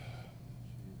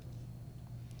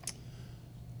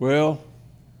 Well,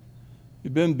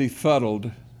 you've been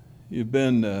befuddled. You've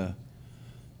been,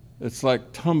 it's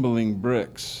like tumbling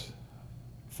bricks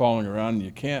falling around.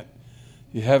 You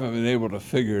haven't been able to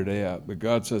figure it out. But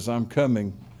God says, I'm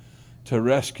coming to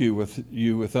rescue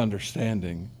you with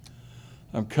understanding.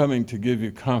 I'm coming to give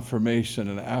you confirmation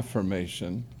and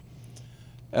affirmation.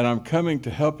 And I'm coming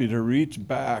to help you to reach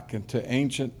back into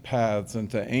ancient paths and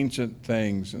to ancient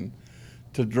things, and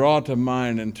to draw to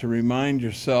mind and to remind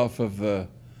yourself of the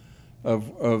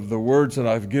words that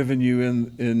I've given you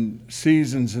in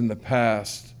seasons in the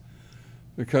past,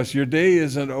 because your day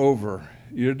isn't over.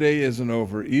 Your day isn't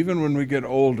over. Even when we get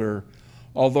older,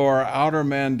 although our outer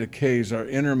man decays, our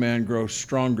inner man grows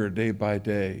stronger day by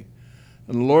day.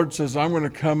 And the Lord says, I'm going to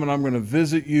come and I'm going to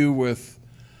visit you with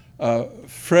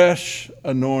fresh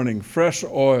anointing, fresh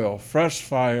oil, fresh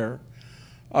fire.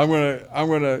 I'm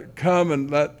going to come and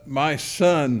let my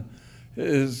son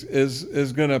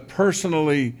is going to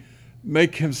personally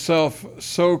make himself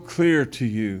so clear to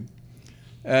you.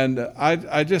 And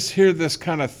I just hear this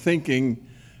kind of thinking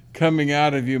coming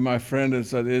out of you, my friend,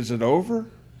 is that, is it over?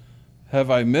 Have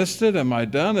I missed it? Am I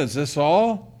done? Is this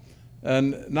all?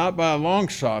 And not by a long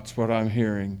shot's what I'm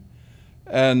hearing.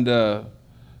 And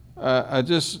I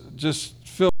just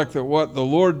feel like that what the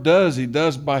Lord does, he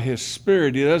does by his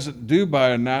Spirit. He doesn't do by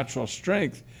a natural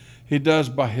strength. He does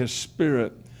by his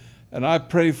Spirit. And I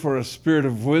pray for a spirit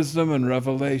of wisdom and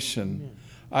revelation.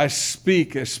 I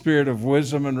speak a spirit of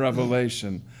wisdom and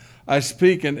revelation. I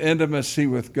speak an intimacy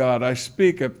with God. I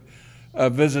speak a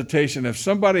visitation. If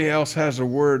somebody else has a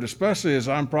word, especially as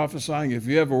I'm prophesying, if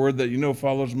you have a word that you know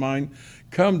follows mine,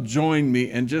 come join me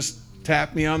and just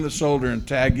tap me on the shoulder and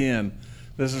tag in.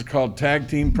 This is called tag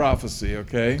team prophecy,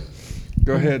 okay?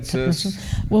 Go ahead, sis.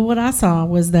 Well, what I saw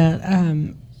was that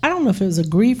I don't know if it was a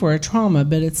grief or a trauma,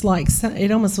 but it's like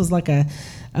it almost was like a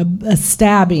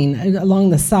stabbing along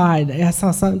the side. I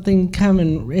saw something come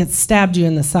and it stabbed you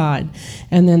in the side,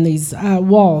 and then these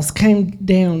walls came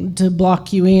down to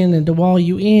block you in and to wall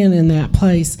you in that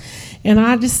place. And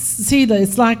I just see that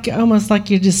it's like almost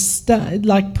like you're just trying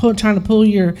to pull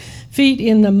your feet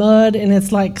in the mud, and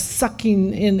it's like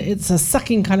sucking in. It's a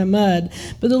sucking kind of mud.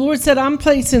 But the Lord said, I'm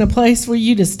placing a place for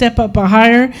you to step up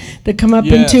higher, to come up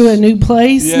into a new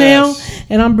place now.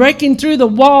 And I'm breaking through the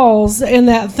walls and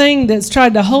that thing that's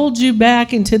tried to hold you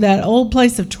back into that old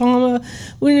place of trauma,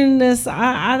 woundedness.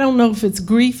 I don't know if it's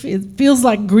grief. It feels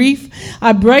like grief.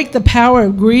 I break the power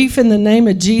of grief in the name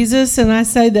of Jesus, and I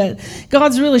say that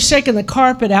God's really shaking the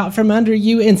carpet out from under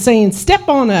you and saying, step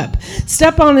on up.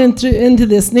 Step on into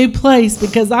this new place,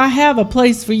 because I have a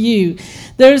place for you.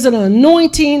 There's an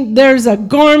anointing. There's a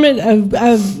garment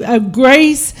of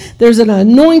grace. There's an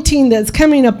anointing that's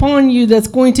coming upon you that's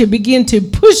going to begin to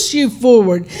push you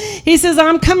forward. He says,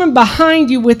 I'm coming behind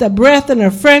you with a breath and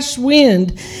a fresh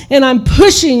wind, and I'm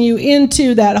pushing you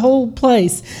into that whole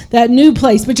place, that new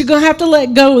place. But you're going to have to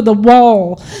let go of the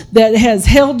wall that has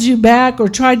held you back or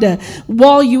tried to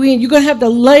wall you in. You're going to have to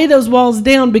lay those walls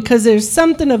down, because there's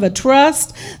something of a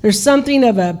trust. There's something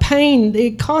of a pain.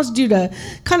 It caused you to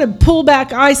kind of pull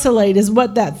back, isolate is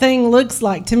what that thing looks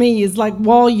like to me, is like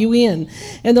wall you in.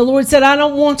 And the Lord said, I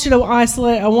don't want you to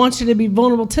isolate. I want you to be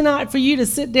vulnerable. Tonight, for you to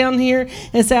sit down here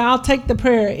and say, I'll take the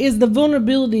prayer, is the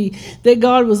vulnerability that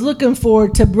God was looking for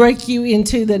to break you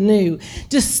into the new.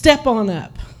 Just step on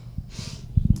up.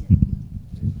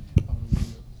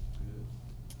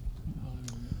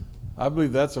 I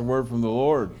believe that's a word from the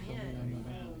Lord.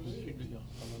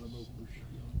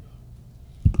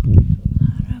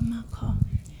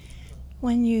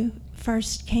 When you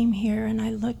first came here and I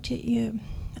looked at you,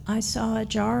 I saw a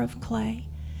jar of clay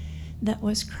that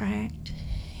was cracked.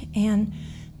 And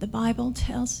the Bible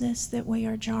tells us that we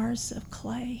are jars of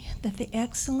clay, that the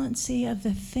excellency of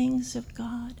the things of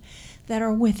God that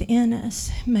are within us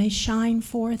may shine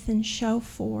forth and show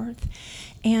forth.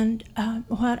 And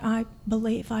what I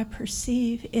believe I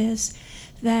perceive is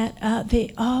that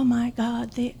the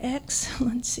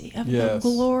excellency of the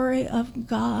glory of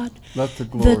God, let the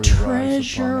glory the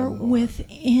treasure rise upon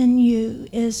within you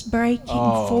is breaking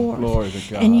forth. Glory to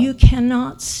God. And you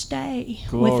cannot stay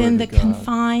Glory within the to God.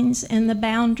 confines and the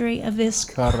boundary of this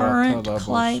current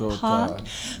clay pot.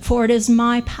 For it is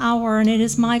my power and it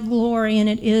is my glory and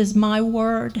it is my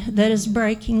word that is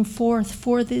breaking forth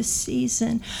for this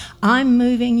season. I'm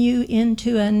moving you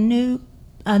into a new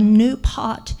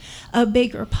pot, a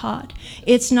bigger pot.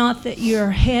 It's not that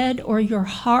your head or your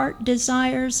heart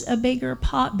desires a bigger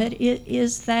pot, but it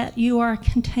is that you are a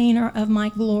container of my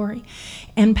glory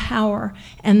and power,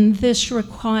 and this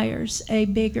requires a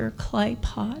bigger clay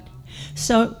pot.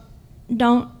 So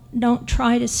don't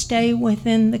try to stay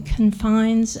within the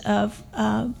confines of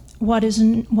what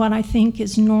I think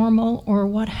is normal or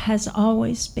what has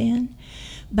always been,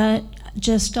 but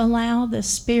just allow the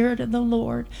Spirit of the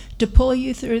Lord to pull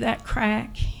you through that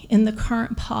crack in the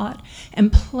current pot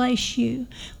and place you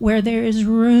where there is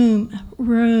room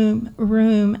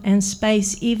and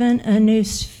space, even a new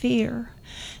sphere.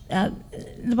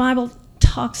 The Bible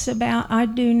talks about, I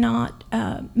do not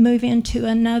move into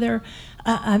another,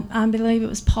 I believe it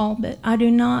was Paul, but I do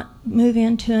not move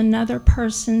into another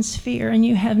person's sphere, and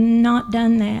you have not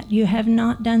done that. You have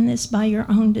not done this by your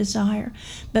own desire,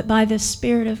 but by the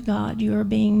Spirit of God, you are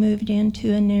being moved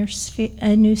into a new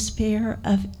sphere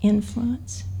of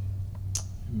influence.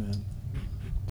 Amen.